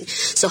living.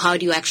 So how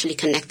do you actually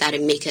connect that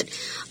and make it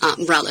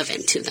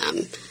relevant to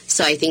them?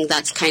 So I think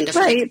that's kind of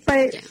right. I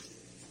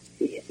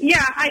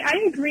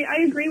agree.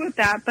 I agree with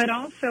that. But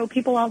also,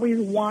 people always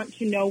want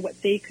to know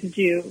what they can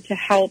do to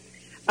help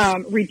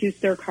reduce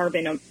their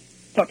carbon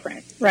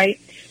footprint, right?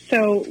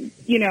 So,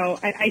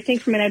 I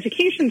think from an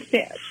education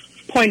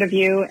point of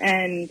view,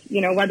 and,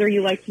 whether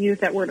you like to use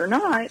that word or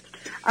not,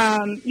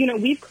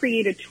 we've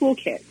created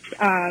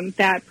toolkits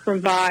that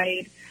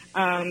provide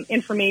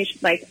information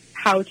like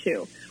how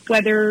to,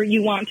 whether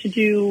you want to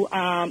do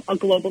a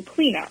global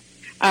cleanup,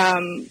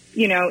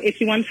 if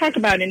you want to talk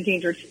about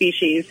endangered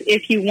species,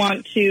 if you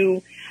want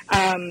to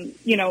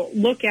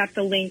look at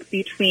the link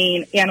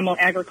between animal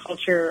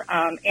agriculture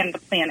and the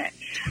planet.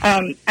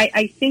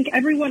 I think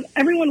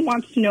everyone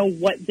wants to know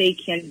what they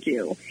can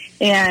do,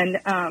 and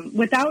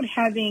without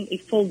having a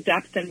full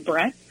depth and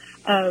breadth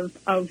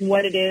of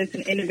what it is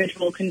an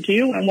individual can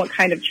do and what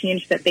kind of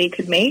change that they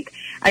could make,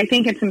 I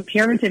think it's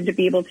imperative to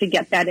be able to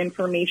get that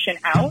information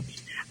out,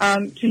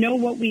 to know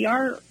what we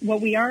are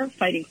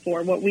fighting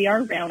for, what we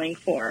are rallying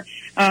for.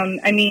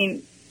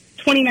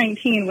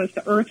 2019 was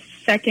the Earth's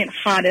second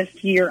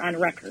hottest year on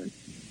record.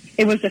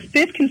 It was the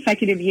 5th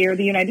consecutive year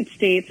the United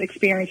States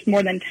experienced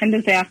more than 10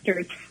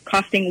 disasters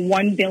costing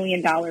 $1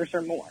 billion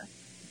or more.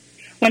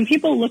 When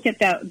people look at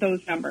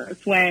those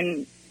numbers,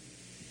 when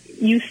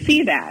you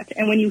see that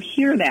and when you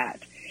hear that,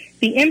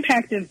 the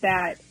impact of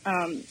that,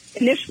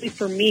 initially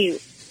for me,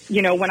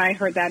 when I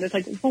heard that, it's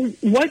like, well,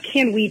 what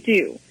can we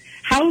do?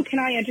 How can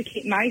I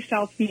educate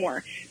myself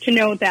more to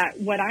know that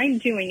what I'm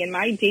doing in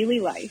my daily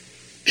life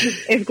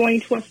is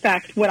going to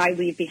affect what I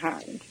leave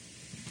behind?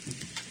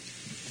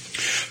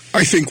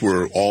 I think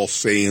we're all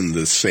saying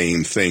the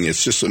same thing.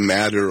 It's just a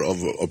matter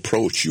of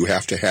approach. You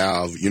have to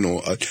have,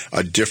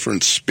 a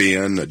different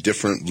spin, a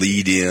different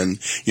lead in,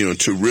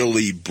 to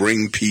really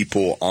bring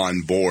people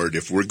on board.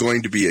 If we're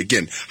going to be,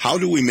 again, how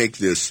do we make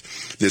this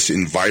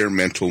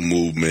environmental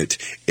movement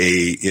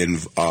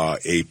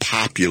a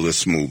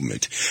populist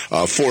movement?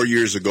 4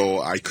 years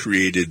ago, I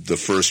created the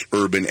first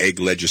urban egg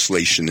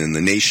legislation in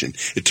the nation.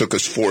 It took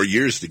us 4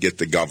 years to get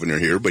the governor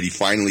here, but he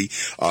finally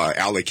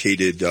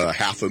allocated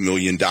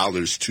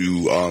 $500,000 to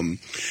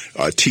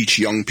teach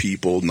young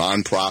people,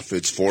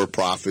 nonprofits,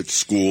 for-profits,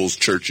 schools,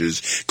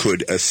 churches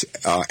could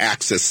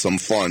access some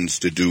funds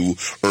to do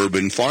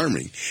urban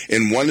farming.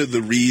 And one of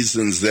the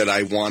reasons that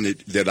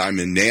I'm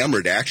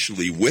enamored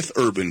actually with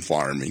urban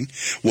farming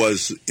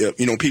was,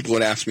 people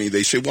would ask me,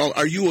 they say, well,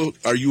 are you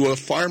a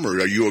farmer?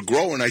 Are you a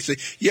grower? And I say,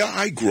 yeah,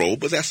 I grow,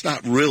 but that's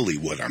not really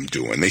what I'm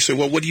doing. They say,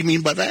 well, what do you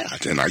mean by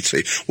that? And I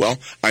say, well,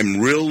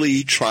 I'm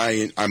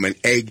an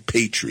egg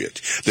patriot,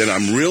 that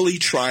I'm really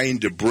trying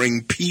to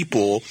bring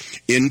people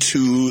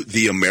into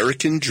the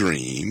American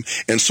dream,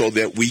 and so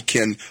that we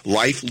can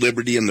life,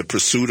 liberty, and the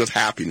pursuit of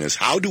happiness.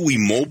 How do we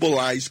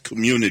mobilize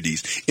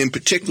communities, in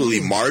particularly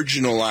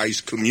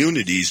marginalized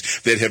communities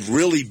that have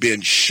really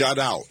been shut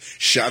out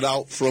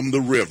from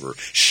the river,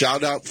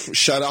 shut out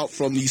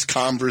from these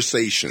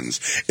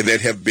conversations,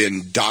 that have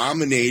been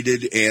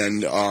dominated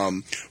and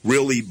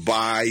really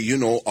by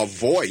a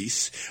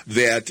voice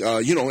that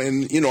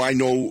I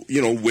know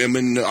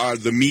women are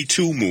the Me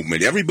Too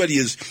movement. Everybody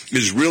is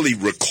really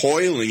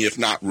recoiling, if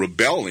not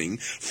rebelling,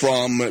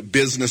 from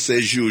business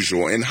as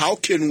usual. And how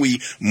can we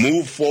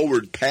move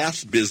forward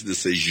past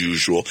business as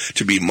usual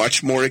to be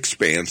much more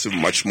expansive,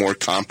 much more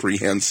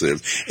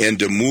comprehensive, and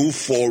to move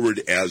forward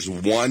as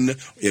one,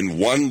 in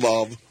one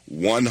love,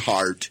 one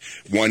heart,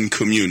 one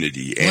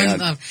community? One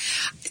love.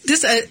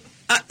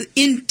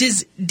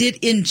 Did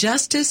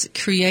injustice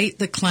create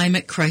the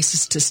climate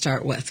crisis to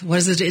start with?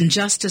 Was it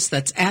injustice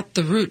that's at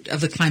the root of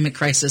the climate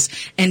crisis?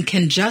 And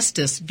can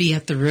justice be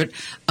at the root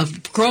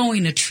of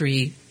growing a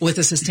tree with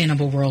a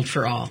sustainable world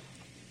for all?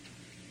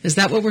 Is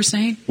that what we're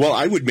saying? Well,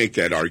 I would make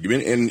that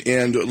argument,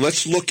 and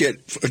let's look at,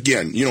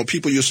 again,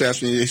 people used to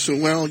ask me, they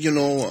say, well,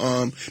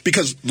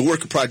 because the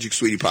work of Project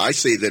Sweetie Pie, I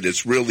say that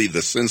it's really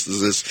the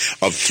synthesis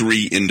of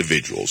 3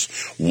 individuals.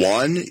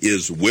 One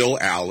is Will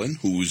Allen,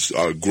 who's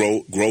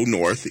Grow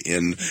North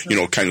in,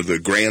 kind of the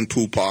grand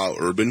poopah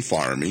urban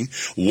farming.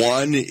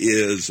 One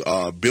is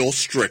Bill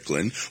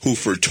Strickland, who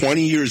for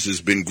 20 years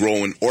has been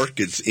growing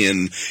orchids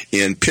in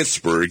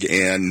Pittsburgh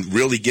and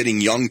really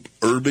getting young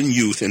urban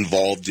youth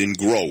involved in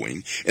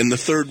growing. And the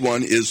third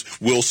one is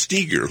Will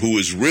Steger, who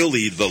is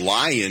really the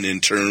lion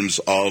in terms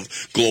of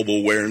global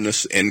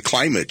awareness and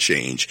climate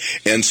change.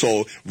 And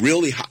so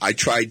really I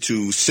tried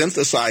to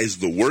synthesize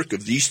the work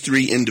of these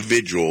 3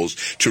 individuals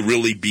to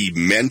really be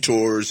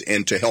mentors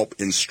and to help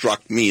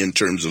instruct me in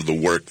terms of the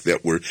work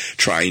that we're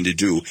trying to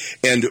do.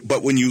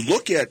 But when you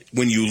look at,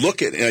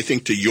 and I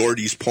think to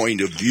Yordi's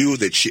point of view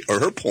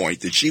her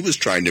point that she was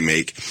trying to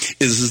make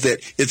is that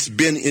it's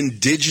been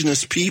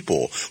indigenous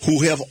people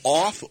who have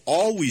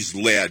always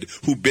led,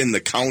 who've been the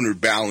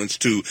counterbalance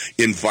to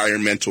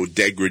environmental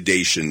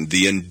degradation,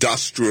 the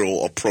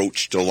industrial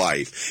approach to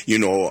life,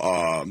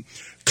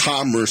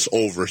 commerce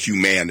over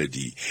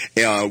humanity.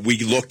 We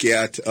look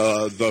at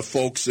the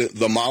folks,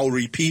 the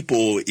Maori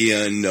people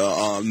in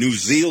New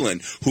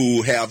Zealand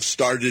who have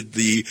started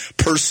the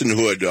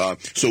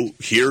personhood. So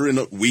here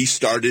we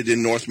started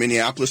in North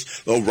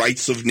Minneapolis, the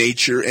rights of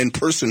nature and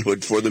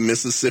personhood for the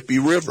Mississippi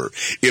River.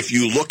 If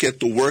you look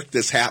at the work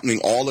that's happening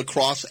all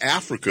across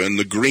Africa and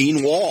the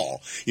Green Wall,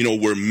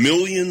 where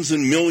millions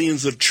and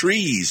millions of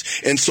trees.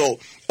 And so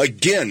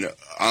again,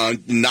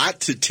 not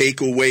to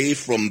take away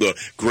from the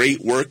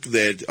great work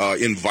that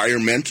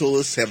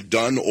environmentalists have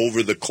done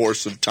over the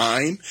course of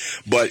time,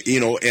 but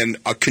and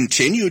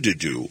continue to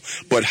do.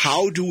 But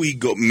how do we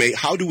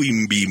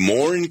be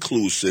more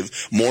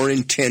inclusive, more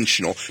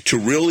intentional, to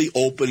really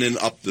opening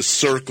up the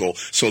circle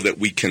so that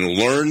we can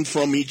learn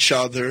from each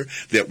other,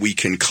 that we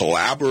can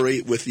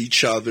collaborate with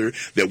each other,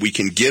 that we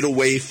can get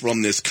away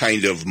from this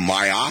kind of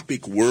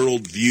myopic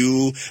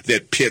worldview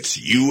that pits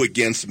you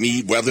against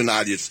me, whether or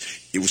not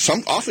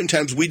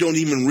oftentimes we don't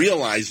even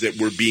realize that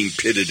we're being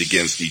pitted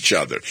against each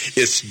other.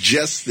 It's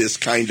just this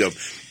kind of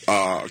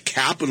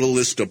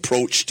capitalist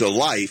approach to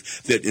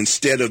life that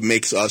instead of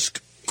makes us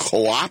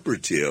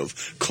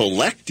cooperative,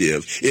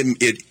 collective,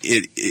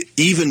 it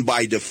even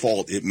by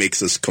default, it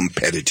makes us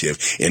competitive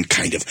and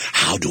kind of,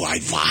 how do I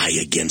vie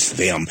against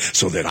them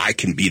so that I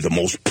can be the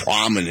most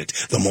prominent,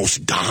 the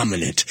most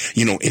dominant,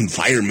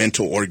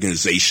 environmental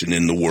organization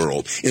in the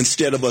world,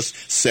 instead of us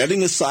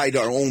setting aside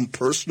our own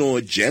personal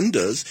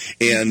agendas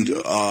and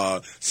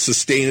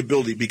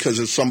sustainability, because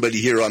there's somebody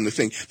here on the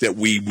thing that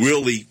we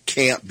really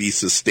can't be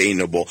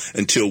sustainable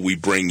until we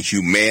bring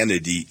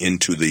humanity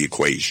into the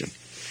equation.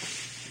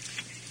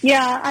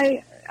 Yeah,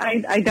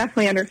 I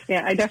definitely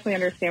understand. I definitely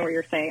understand what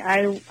you're saying.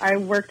 I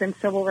worked in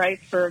civil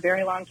rights for a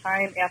very long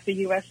time at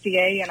the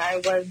USDA, and I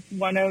was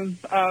one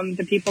of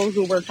the people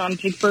who worked on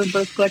Pickford v.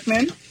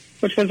 Glickman,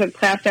 which was a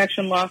class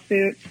action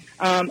lawsuit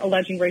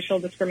alleging racial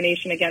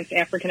discrimination against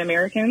African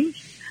Americans.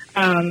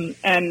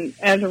 And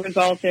as a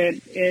result,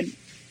 it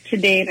to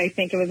date, I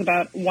think it was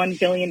about $1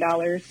 billion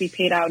we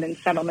paid out in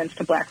settlements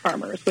to black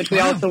farmers, which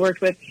we also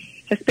worked with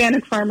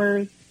Hispanic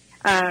farmers,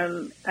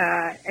 and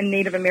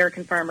Native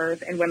American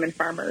farmers and women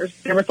farmers.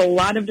 There was a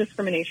lot of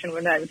discrimination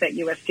when I was at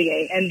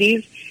USDA, and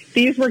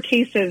these were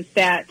cases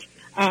that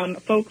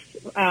folks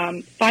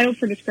filed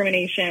for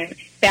discrimination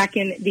back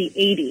in the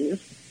 80s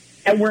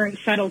that weren't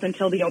settled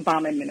until the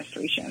Obama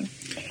administration.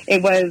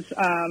 It was,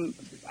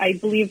 I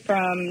believe,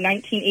 from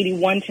 1981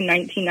 to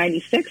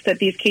 1996 that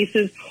these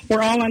cases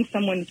were all on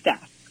someone's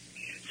desk.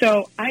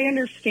 So I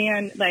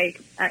understand,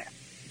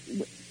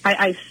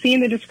 I've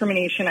seen the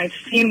discrimination. I've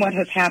seen what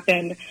has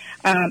happened.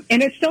 And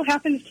it still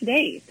happens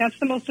today. That's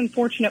the most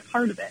unfortunate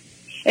part of it.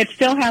 It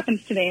still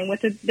happens today. And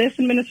with this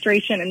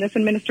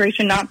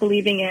administration not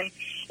believing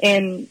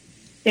in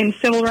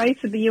civil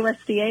rights of the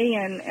USDA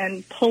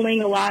and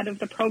pulling a lot of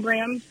the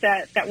programs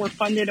that were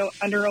funded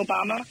under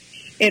Obama,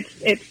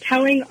 it's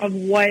telling of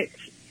what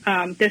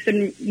where this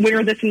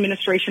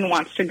administration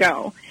wants to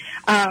go.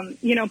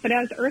 But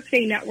as Earth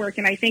Day Network,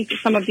 and I think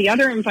some of the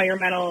other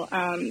environmental,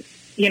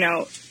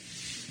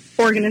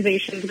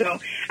 organizations go,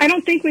 I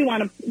don't think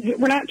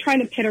we're not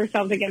trying to pit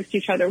ourselves against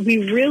each other.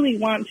 We really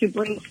want to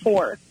bring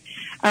forth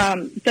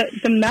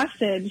the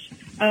message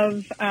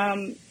of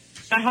a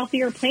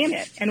healthier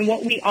planet and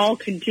what we all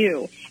could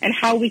do and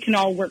how we can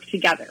all work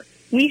together.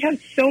 We have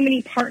so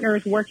many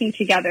partners working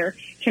together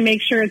to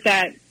make sure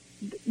that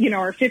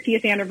our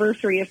 50th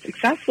anniversary is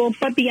successful,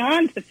 but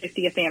beyond the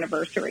 50th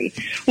anniversary,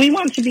 we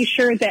want to be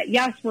sure that,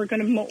 yes,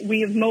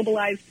 we have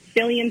mobilized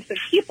billions of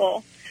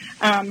people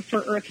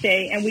for Earth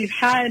Day, and we've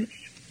had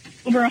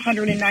over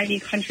 190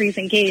 countries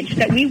engaged,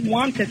 that we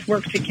want this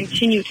work to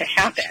continue to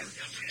happen.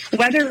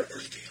 Whether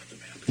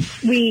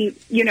we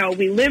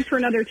live for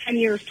another 10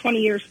 years, 20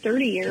 years,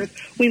 30 years,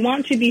 we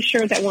want to be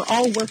sure that we're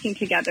all working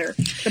together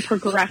to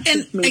progress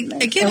this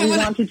movement. Again, we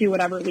want to do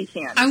whatever we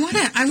can. I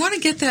want to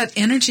get that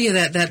energy of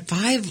that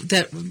vibe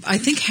that I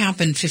think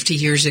happened 50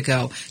 years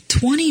ago.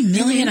 20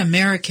 million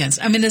Americans.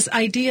 I mean, this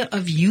idea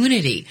of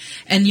unity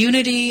and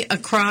unity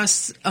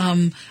across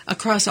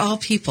all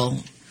people.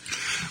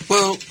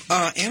 Well,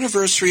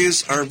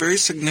 anniversaries are very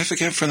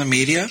significant for the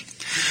media.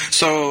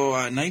 So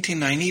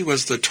 1990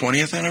 was the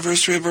 20th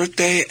anniversary of Earth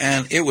Day,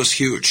 and it was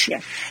huge. Yeah.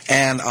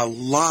 And a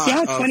lot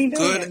of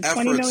good efforts.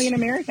 20 million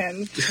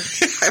Americans.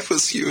 It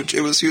was huge.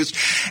 It was huge.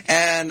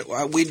 And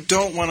we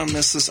don't want to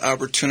miss this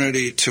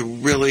opportunity to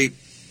really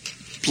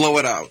blow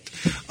it out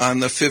on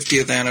the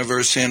 50th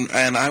anniversary.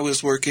 And I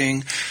was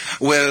working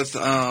with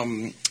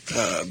an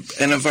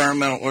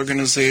environmental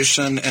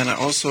organization and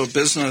also a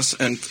business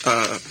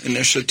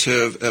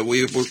initiative.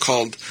 We were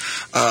called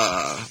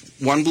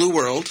One Blue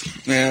World,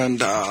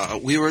 and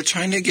we were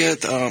trying to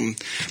get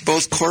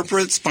both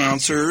corporate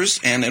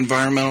sponsors and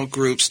environmental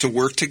groups to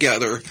work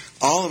together,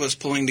 all of us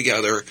pulling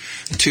together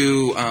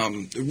to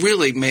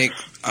really make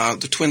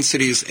the Twin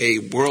Cities a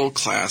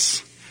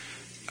world-class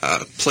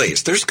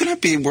place. There's going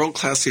to be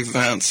world-class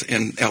events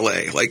in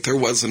L.A. like there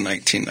was in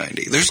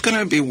 1990. There's going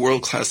to be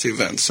world-class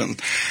events in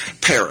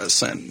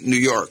Paris and New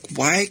York.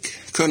 Why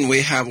couldn't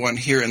we have one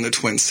here in the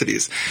Twin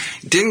Cities?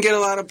 Didn't get a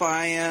lot of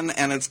buy-in,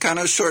 and it's kind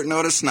of short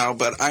notice now,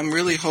 but I'm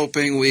really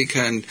hoping we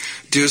can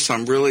do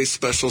some really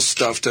special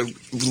stuff to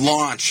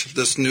launch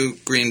this new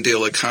Green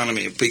Deal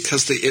economy,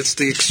 because it's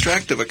the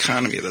extractive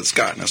economy that's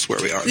gotten us where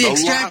we are. The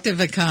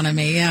extractive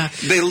economy, yeah.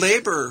 They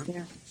labor...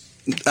 Yeah.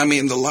 I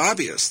mean, the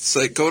lobbyists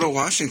that go to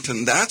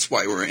Washington, that's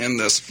why we're in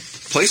this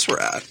place we're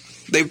at.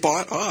 They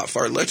bought off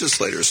our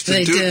legislators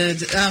to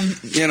did.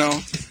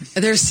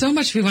 There's so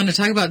much we want to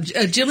talk about.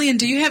 Jillian,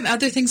 do you have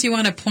other things you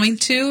want to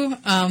point to?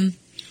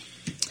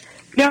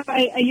 No,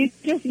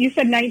 you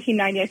said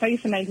 1990. I thought you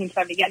said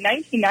 1970. Yeah,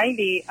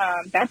 1990,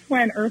 that's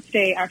when Earth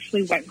Day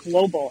actually went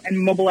global and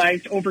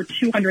mobilized over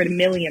 200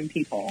 million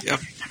people. Yep.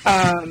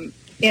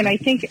 And I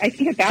think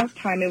at that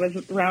time it was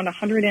around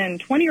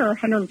 120 or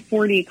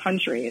 140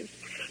 countries.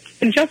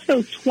 In just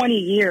those 20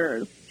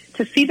 years,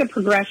 to see the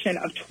progression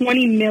of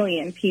 20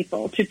 million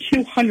people to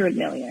 200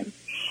 million,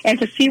 and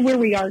to see where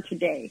we are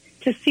today,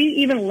 to see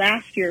even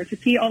last year, to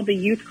see all the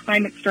youth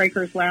climate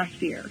strikers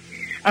last year,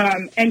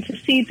 and to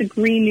see the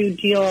Green New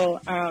Deal,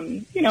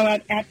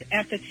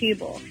 at the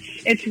table.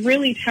 It's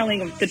really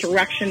telling of the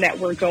direction that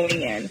we're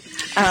going in.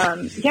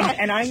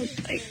 And I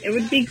would like, it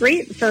would be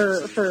great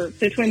for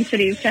the Twin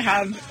Cities to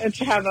have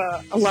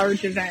a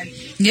large event.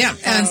 Yeah,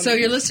 and so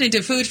you're listening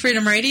to Food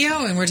Freedom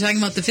Radio, and we're talking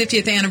about the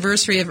 50th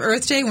anniversary of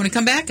Earth Day. When we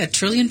come back, 1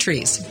 trillion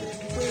trees.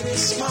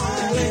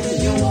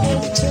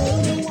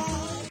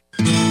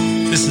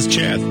 This is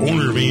Chad,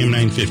 owner of AM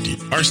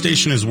 950. Our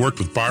station has worked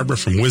with Barbara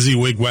from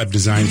WYSIWYG Web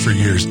Design for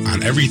years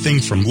on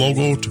everything from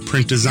logo to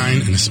print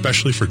design, and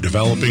especially for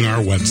developing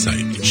our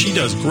website. She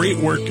does great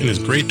work and is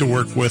great to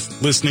work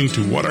with, listening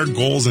to what our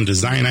goals and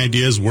design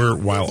ideas were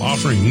while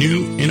offering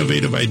new,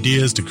 innovative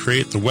ideas to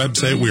create the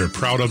website we are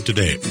proud of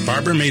today.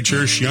 Barbara made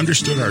sure she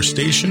understood our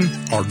station,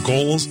 our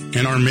goals,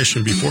 and our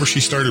mission before she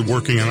started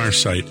working on our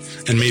site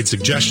and made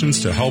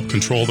suggestions to help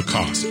control the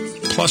cost.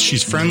 Plus,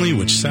 she's friendly,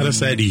 which set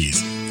us at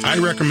ease. I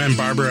recommend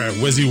Barbara at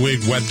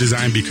WYSIWYG Web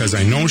Design because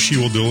I know she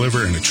will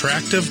deliver an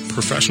attractive,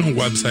 professional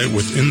website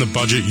within the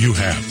budget you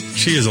have.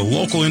 She is a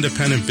local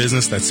independent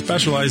business that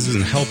specializes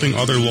in helping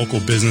other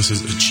local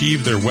businesses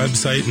achieve their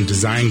website and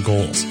design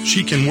goals.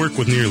 She can work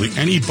with nearly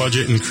any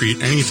budget and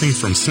create anything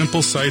from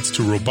simple sites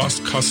to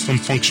robust custom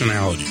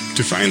functionality.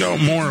 To find out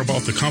more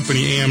about the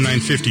company AM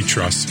 950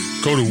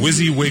 trusts, go to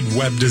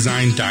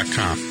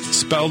WYSIWYGWebDesign.com.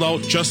 Spelled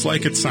out just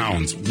like it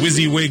sounds,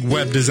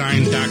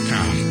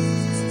 WYSIWYGWebDesign.com.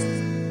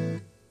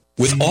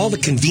 With all the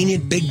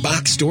convenient big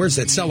box stores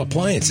that sell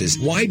appliances,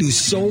 why do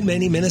so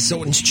many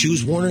Minnesotans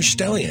choose Warner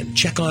Stellian?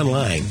 Check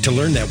online to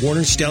learn that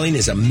Warner Stellian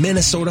is a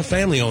Minnesota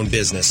family-owned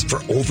business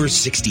for over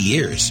 60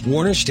 years.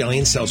 Warner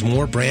Stellian sells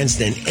more brands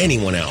than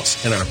anyone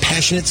else, and our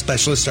passionate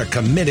specialists are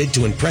committed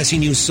to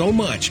impressing you so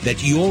much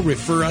that you'll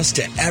refer us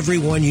to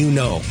everyone you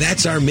know.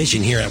 That's our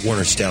mission here at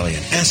Warner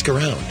Stellian. Ask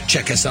around.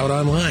 Check us out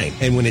online.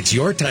 And when it's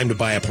your time to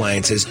buy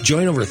appliances,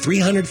 join over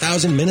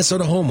 300,000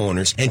 Minnesota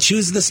homeowners and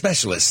choose the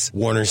specialists,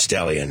 Warner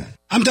Stellian.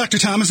 I'm Dr.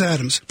 Thomas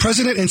Adams,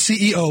 President and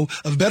CEO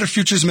of Better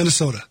Futures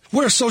Minnesota.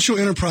 We're a social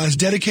enterprise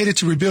dedicated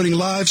to rebuilding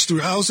lives through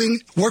housing,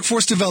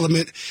 workforce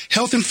development,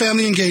 health and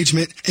family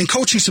engagement, and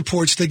coaching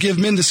supports that give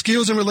men the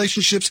skills and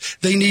relationships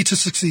they need to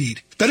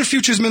succeed. Better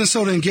Futures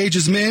Minnesota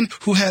engages men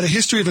who had a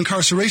history of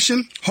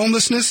incarceration,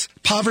 homelessness,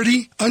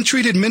 poverty,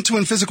 untreated mental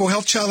and physical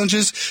health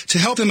challenges to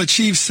help them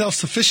achieve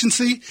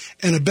self-sufficiency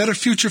and a better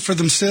future for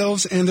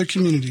themselves and their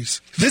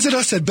communities. Visit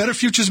us at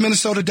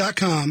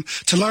betterfuturesminnesota.com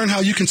to learn how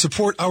you can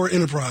support our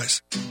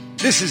enterprise.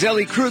 This is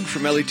Ellie Krug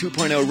from Ellie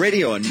 2.0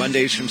 Radio on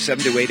Mondays from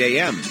 7 to 8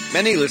 a.m.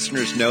 Many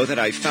listeners know that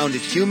I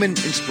founded Human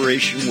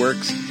Inspiration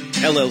Works,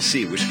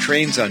 LLC, which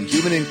trains on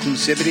human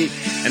inclusivity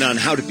and on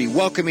how to be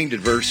welcoming to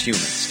diverse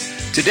humans.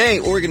 Today,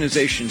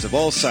 organizations of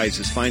all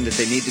sizes find that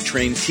they need to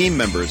train team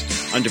members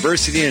on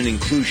diversity and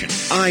inclusion.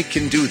 I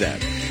can do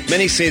that.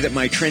 Many say that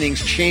my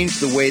trainings change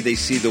the way they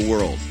see the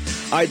world.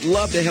 I'd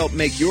love to help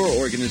make your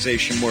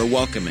organization more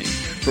welcoming.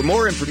 For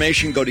more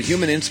information, go to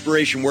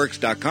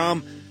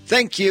humaninspirationworks.com.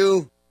 Thank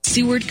you.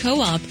 Seward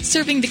Co-op,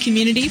 serving the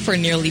community for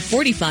nearly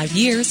 45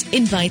 years,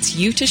 invites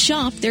you to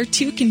shop their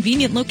 2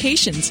 convenient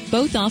locations,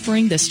 both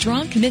offering the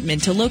strong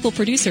commitment to local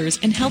producers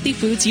and healthy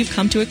foods you've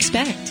come to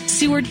expect.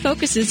 Seward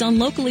focuses on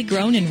locally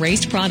grown and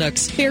raised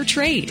products, fair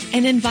trade,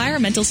 and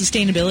environmental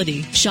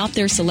sustainability. Shop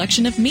their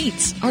selection of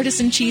meats,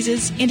 artisan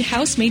cheeses, and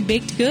house-made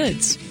baked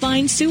goods.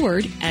 Find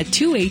Seward at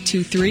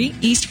 2823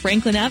 East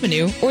Franklin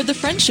Avenue or the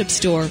Friendship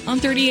Store on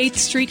 38th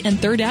Street and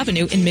 3rd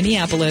Avenue in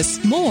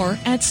Minneapolis. More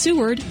at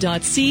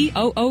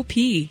seward.coop.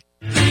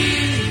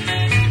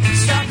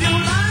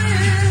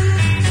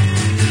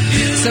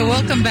 So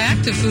welcome back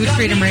to Food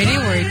Freedom Radio,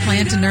 where we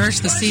plan to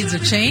nourish the seeds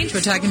of change.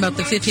 We're talking about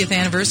the 50th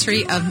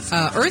anniversary of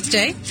Earth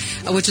Day,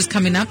 which is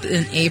coming up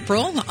in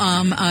April.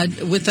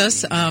 With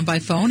us by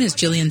phone is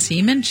Jillian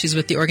Seaman. She's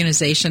with the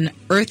organization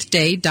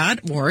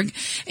earthday.org.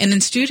 And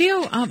in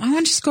studio, I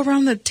want to just go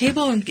around the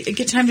table and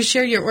get time to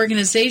share your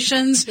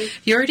organizations,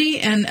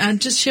 Yordi, and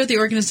just share the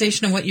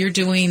organization and what you're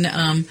doing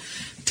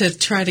to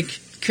try to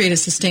create a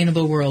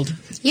sustainable world.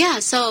 Yeah,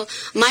 so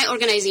my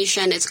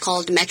organization is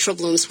called Metro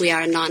Blooms. We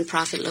are a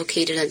nonprofit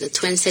located in the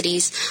Twin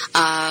Cities.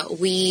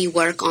 We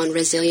work on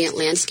resilient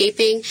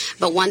landscaping,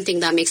 but one thing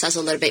that makes us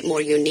a little bit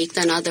more unique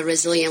than other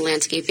resilient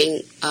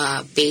landscaping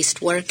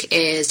based work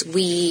is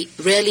we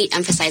really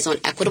emphasize on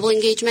equitable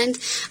engagement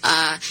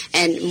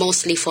and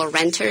mostly for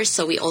renters.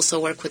 So we also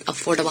work with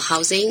affordable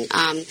housing.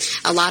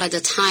 A lot of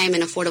the time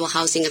in affordable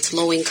housing, it's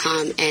low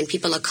income and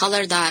people of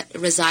color that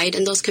reside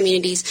in those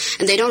communities,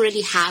 and they don't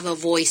really have a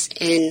voice voice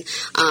in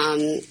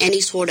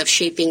any sort of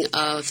shaping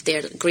of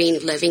their green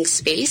living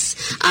space.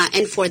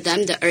 And for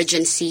them, the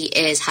urgency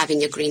is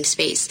having a green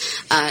space.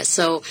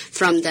 So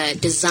from the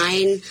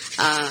design,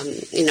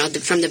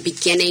 from the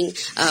beginning,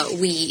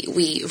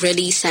 we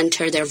really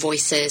center their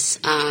voices,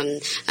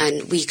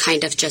 and we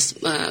kind of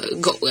just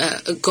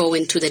go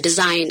into the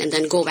design and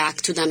then go back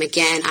to them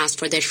again, ask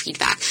for their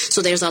feedback.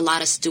 So there's a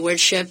lot of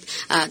stewardship.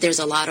 There's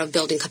a lot of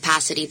building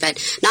capacity, but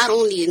not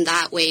only in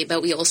that way,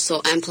 but we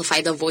also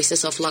amplify the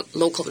voices of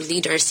local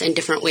leaders in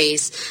different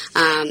ways,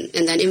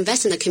 and then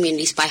invest in the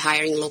communities by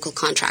hiring local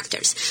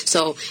contractors.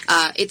 So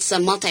it's a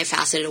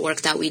multifaceted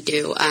work that we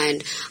do,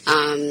 and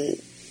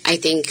I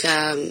think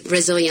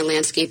resilient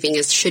landscaping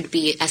should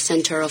be a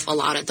center of a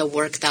lot of the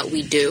work that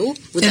we do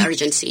with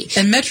urgency.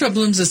 And Metro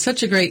Blooms is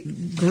such a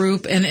great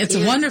group, and it's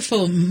a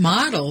wonderful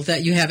model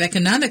that you have,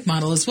 economic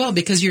model as well,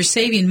 because you're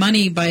saving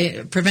money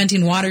by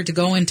preventing water to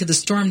go into the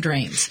storm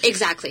drains.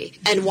 Exactly.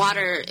 And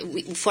water,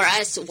 for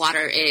us,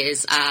 water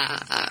is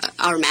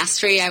our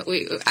mastery,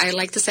 I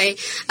like to say.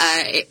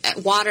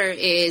 Water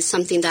is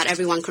something that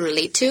everyone can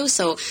relate to,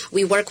 so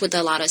we work with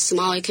a lot of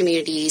Somali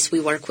communities, we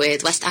work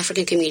with West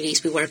African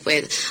communities, we work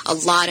with a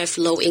lot of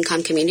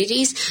low-income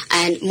communities,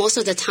 and most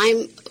of the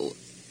time,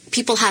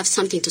 people have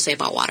something to say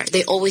about water.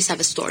 They always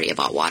have a story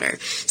about water.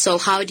 So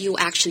how do you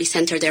actually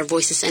center their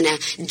voices in a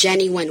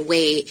genuine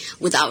way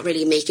without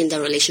really making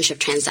the relationship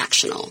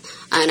transactional?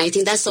 And I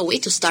think that's the way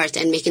to start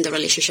and making the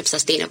relationship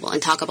sustainable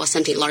and talk about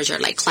something larger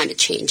like climate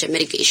change and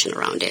mitigation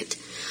around it.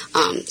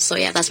 So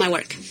yeah, that's my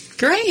work.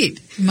 Great.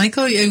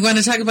 Michael, you want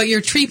to talk about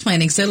your tree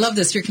plantings? I love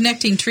this. You're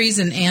connecting trees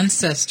and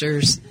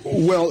ancestors.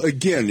 Well,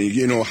 again,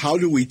 how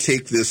do we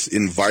take this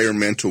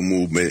environmental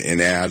movement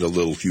and add a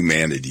little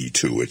humanity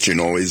to it?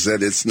 Is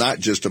that it's not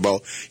just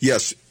about,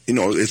 yes,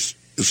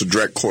 it's a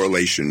direct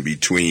correlation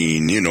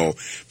between,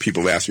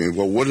 people ask me,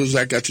 well, what does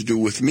that got to do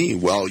with me?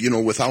 Well,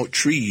 without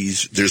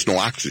trees, there's no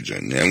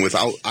oxygen. And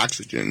without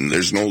oxygen,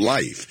 there's no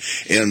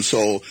life. And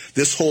so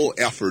this whole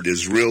effort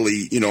is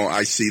really,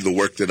 I see the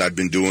work that I've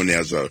been doing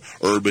as a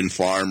urban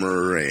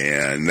farmer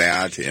and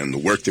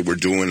the work that we're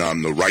doing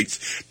on the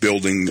rights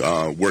building,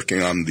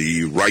 working on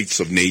the rights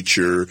of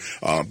nature,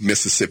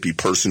 Mississippi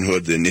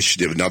Personhood, the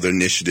initiative, another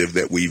initiative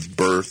that we've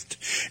birthed,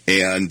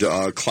 and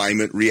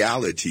climate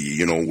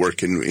reality,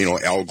 working,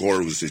 Al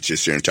Gore was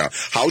just here in town.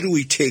 How do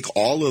we take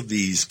all of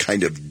these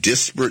kind of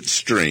disparate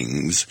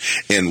strings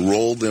and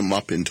roll them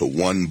up into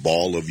one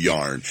ball of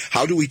yarn?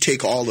 How do we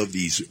take all of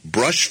these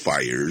brush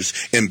fires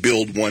and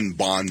build one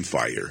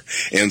bonfire?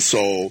 And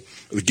so,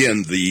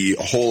 again, the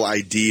whole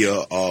idea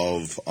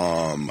of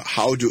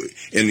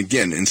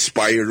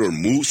inspired or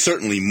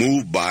certainly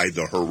moved by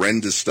the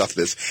horrendous stuff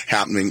that's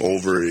happening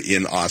over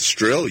in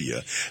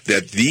Australia,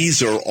 that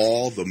these are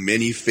all the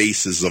many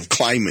faces of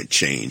climate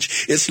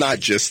change. It's not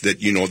just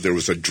that, there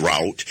was a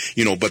drought,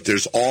 but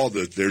there's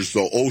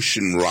the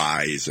ocean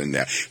rise and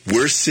that.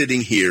 We're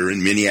sitting here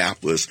in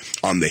Minneapolis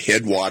on the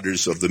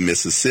headwaters of the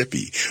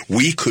Mississippi.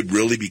 We could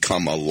really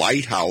become a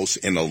lighthouse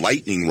and a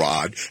lightning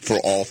rod for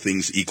all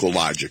things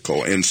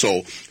ecological. And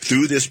so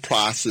through this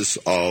process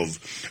of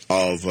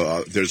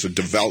there's a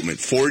development,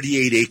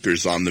 48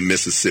 acres on the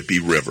Mississippi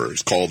River.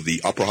 It's called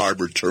the Upper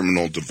Harbor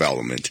Terminal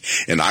Development.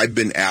 And I've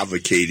been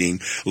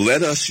advocating,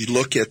 let us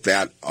look at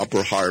that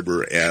Upper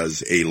Harbor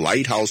as a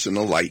lighthouse and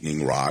a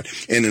lightning rod.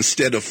 And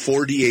instead of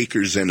 40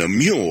 acres and a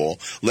mule,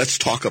 let's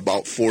talk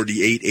about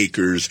 48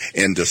 acres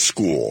and a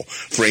school,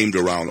 framed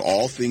around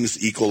all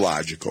things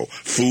ecological,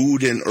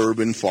 food and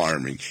urban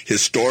farming,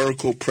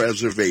 historical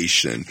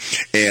preservation,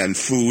 and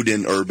food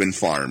and urban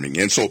farming.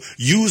 And so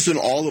using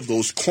all of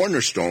those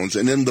cornerstones,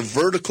 and then the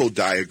vertical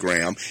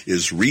diagram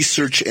is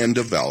research and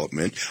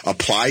development,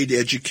 applied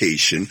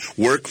education,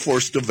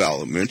 workforce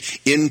development,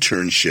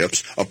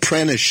 internships,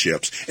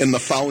 apprenticeships, and the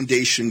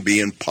foundation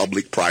being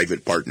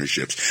public-private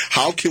partnerships.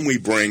 How can we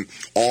bring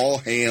all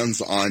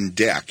hands on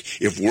deck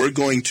if we're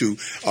going to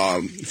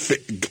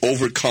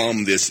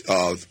overcome this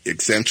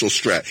essential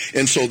threat?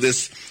 And so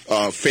this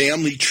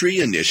family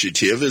tree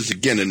initiative is,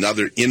 again,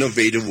 another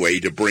innovative way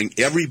to bring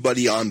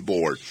everybody on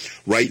board.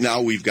 Right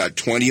now, we've got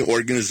 20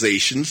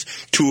 organizations,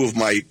 two of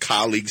my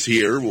colleagues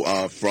here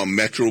from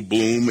Metro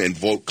Bloom and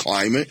Vote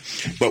Climate,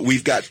 but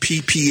we've got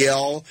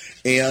PPL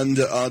and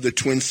the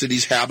Twin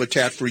Cities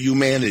Habitat for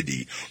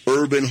Humanity,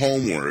 Urban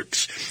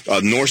Homeworks,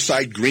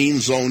 Northside Green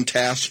Zone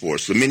Task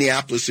Force, the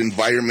Minneapolis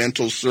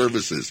Environmental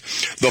Services,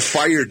 the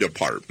Fire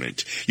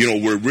Department.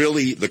 We're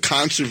really the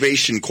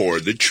Conservation Corps,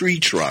 the Tree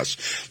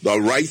Trust, the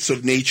Rights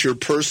of Nature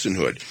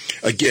Personhood.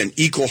 Again,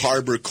 Eco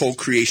Harbor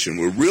Co-Creation.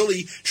 We're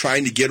really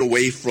trying to get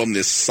away from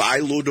this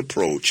siloed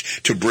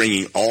approach to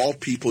bringing all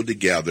people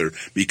together,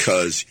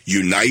 because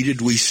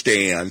united we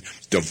stand,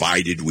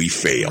 divided we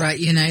fail. Right,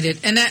 united.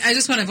 And I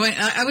just want to point,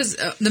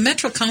 the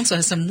Metro Council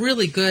has some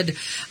really good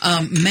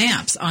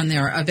maps on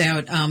there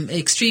about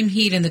extreme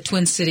heat in the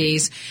Twin Cities,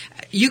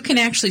 trees, you can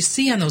actually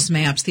see on those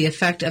maps the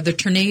effect of the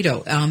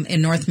tornado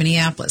in North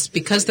Minneapolis.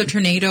 Because the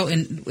tornado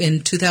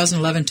in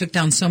 2011 took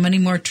down so many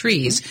more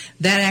trees,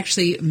 that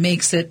actually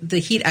makes the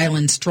heat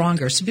island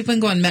stronger. So people can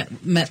go on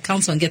Met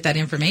Council and get that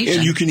information.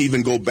 And you can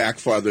even go back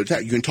farther.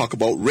 You can talk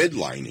about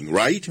redlining,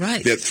 right?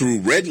 Right. That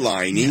through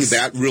redlining,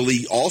 that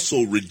really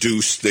also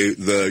reduced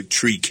the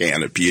tree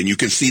canopy. And you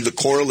can see the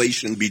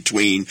correlation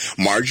between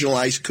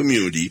marginalized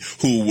community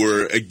who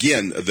were,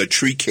 again, the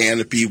tree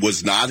canopy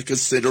was not a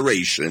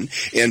consideration,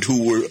 and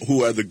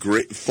who are the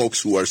great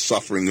folks who are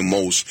suffering the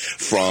most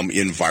from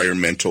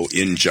environmental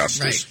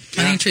injustice. Right.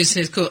 Planting trees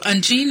is cool.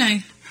 And Jean,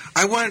 I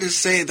wanted to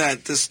say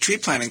that this tree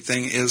planting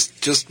thing is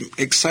just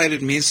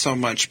excited me so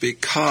much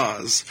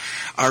because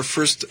our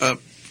first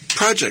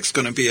project's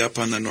going to be up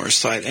on the north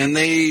side, and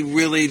they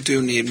really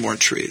do need more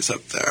trees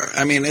up there.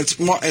 I mean, it's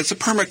a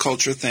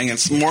permaculture thing.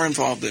 It's more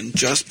involved than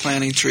just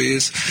planting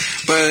trees,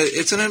 but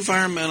it's an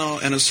environmental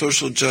and a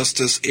social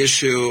justice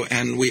issue,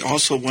 and we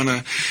also want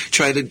to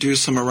try to do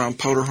some around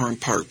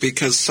Powderhorn Park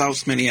because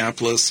South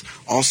Minneapolis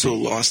also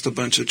lost a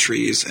bunch of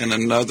trees in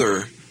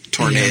another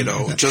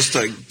tornado, just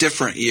a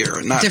different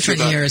year. Not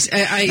different years.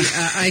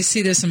 I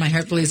see this in my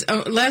heart, please.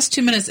 Oh, last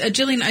 2 minutes.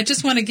 Jillian, I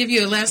just want to give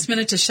you a last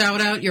minute to shout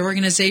out your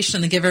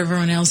organization and give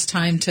everyone else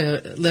time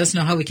to let us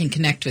know how we can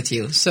connect with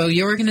you. So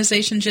your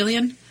organization,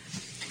 Jillian?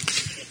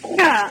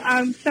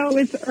 Yeah, so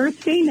it's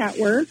Earth Day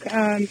Network,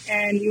 and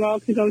you all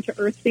can go to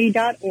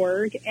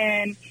earthday.org,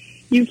 and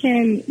you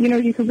can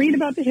read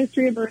about the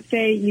history of Earth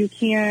Day. You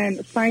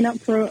can sign up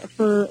for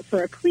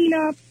a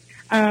cleanup.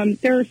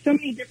 There are so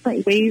many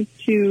different ways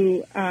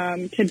to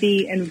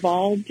be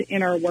involved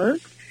in our work.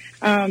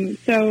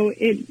 So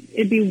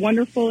it'd be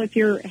wonderful if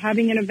you're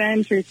having an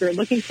event or if you're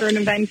looking for an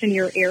event in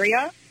your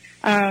area.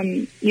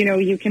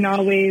 You can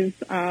always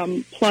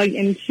plug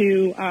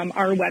into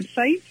our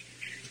website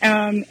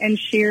and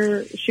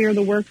share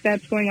the work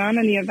that's going on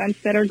and the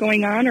events that are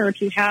going on. Or if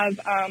you have,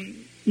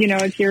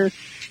 if you're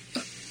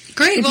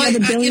great. Well, I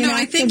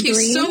thank you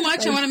so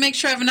much. I want to make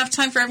sure I have enough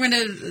time for everyone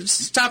to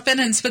stop in.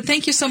 But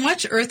thank you so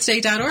much,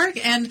 earthday.org.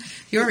 And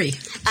Yuri?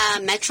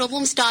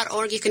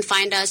 Metroblooms.org. You can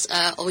find us.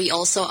 We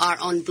also are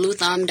on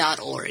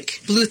bluethumb.org.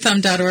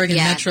 Bluethumb.org and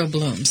Metro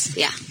Blooms.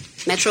 Yeah.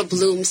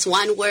 Metroblooms,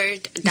 one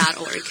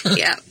word.org.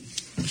 Yeah.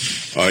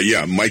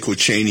 Michael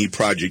Cheney,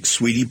 Project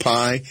Sweetie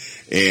Pie,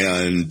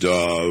 and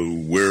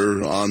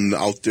we're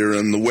out there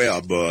on the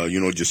web.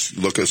 Just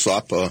look us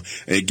up. And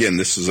again,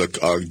 this is a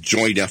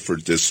joint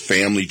effort. This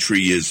family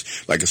tree is,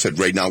 like I said,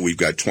 right now we've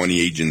got 20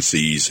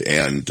 agencies,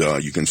 and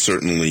you can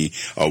certainly.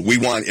 We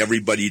want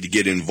everybody to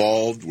get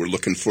involved. We're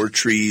looking for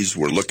trees.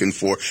 We're looking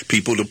for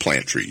people to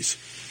plant trees.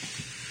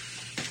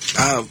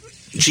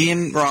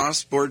 Gene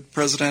Ross, board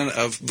president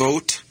of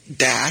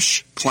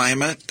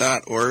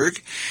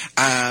vote-climate.org,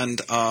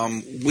 and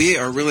we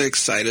are really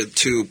excited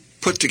to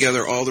put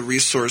together all the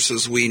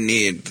resources we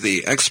need,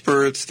 the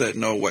experts that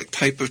know what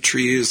type of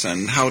trees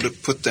and how to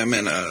put them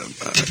in a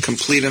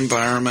complete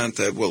environment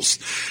that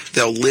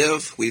they'll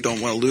live. We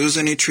don't want to lose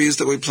any trees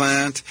that we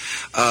plant.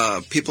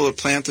 People to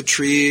plant the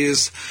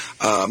trees,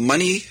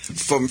 money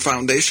from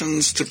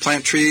foundations to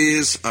plant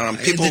trees.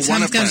 People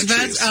want to plant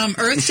trees.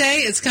 Earth Day,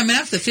 it's coming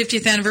up, the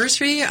 50th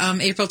anniversary,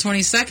 April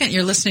 22nd.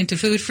 You're listening to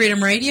Food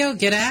Freedom Radio.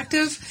 Get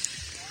active.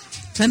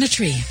 Plant a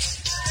tree.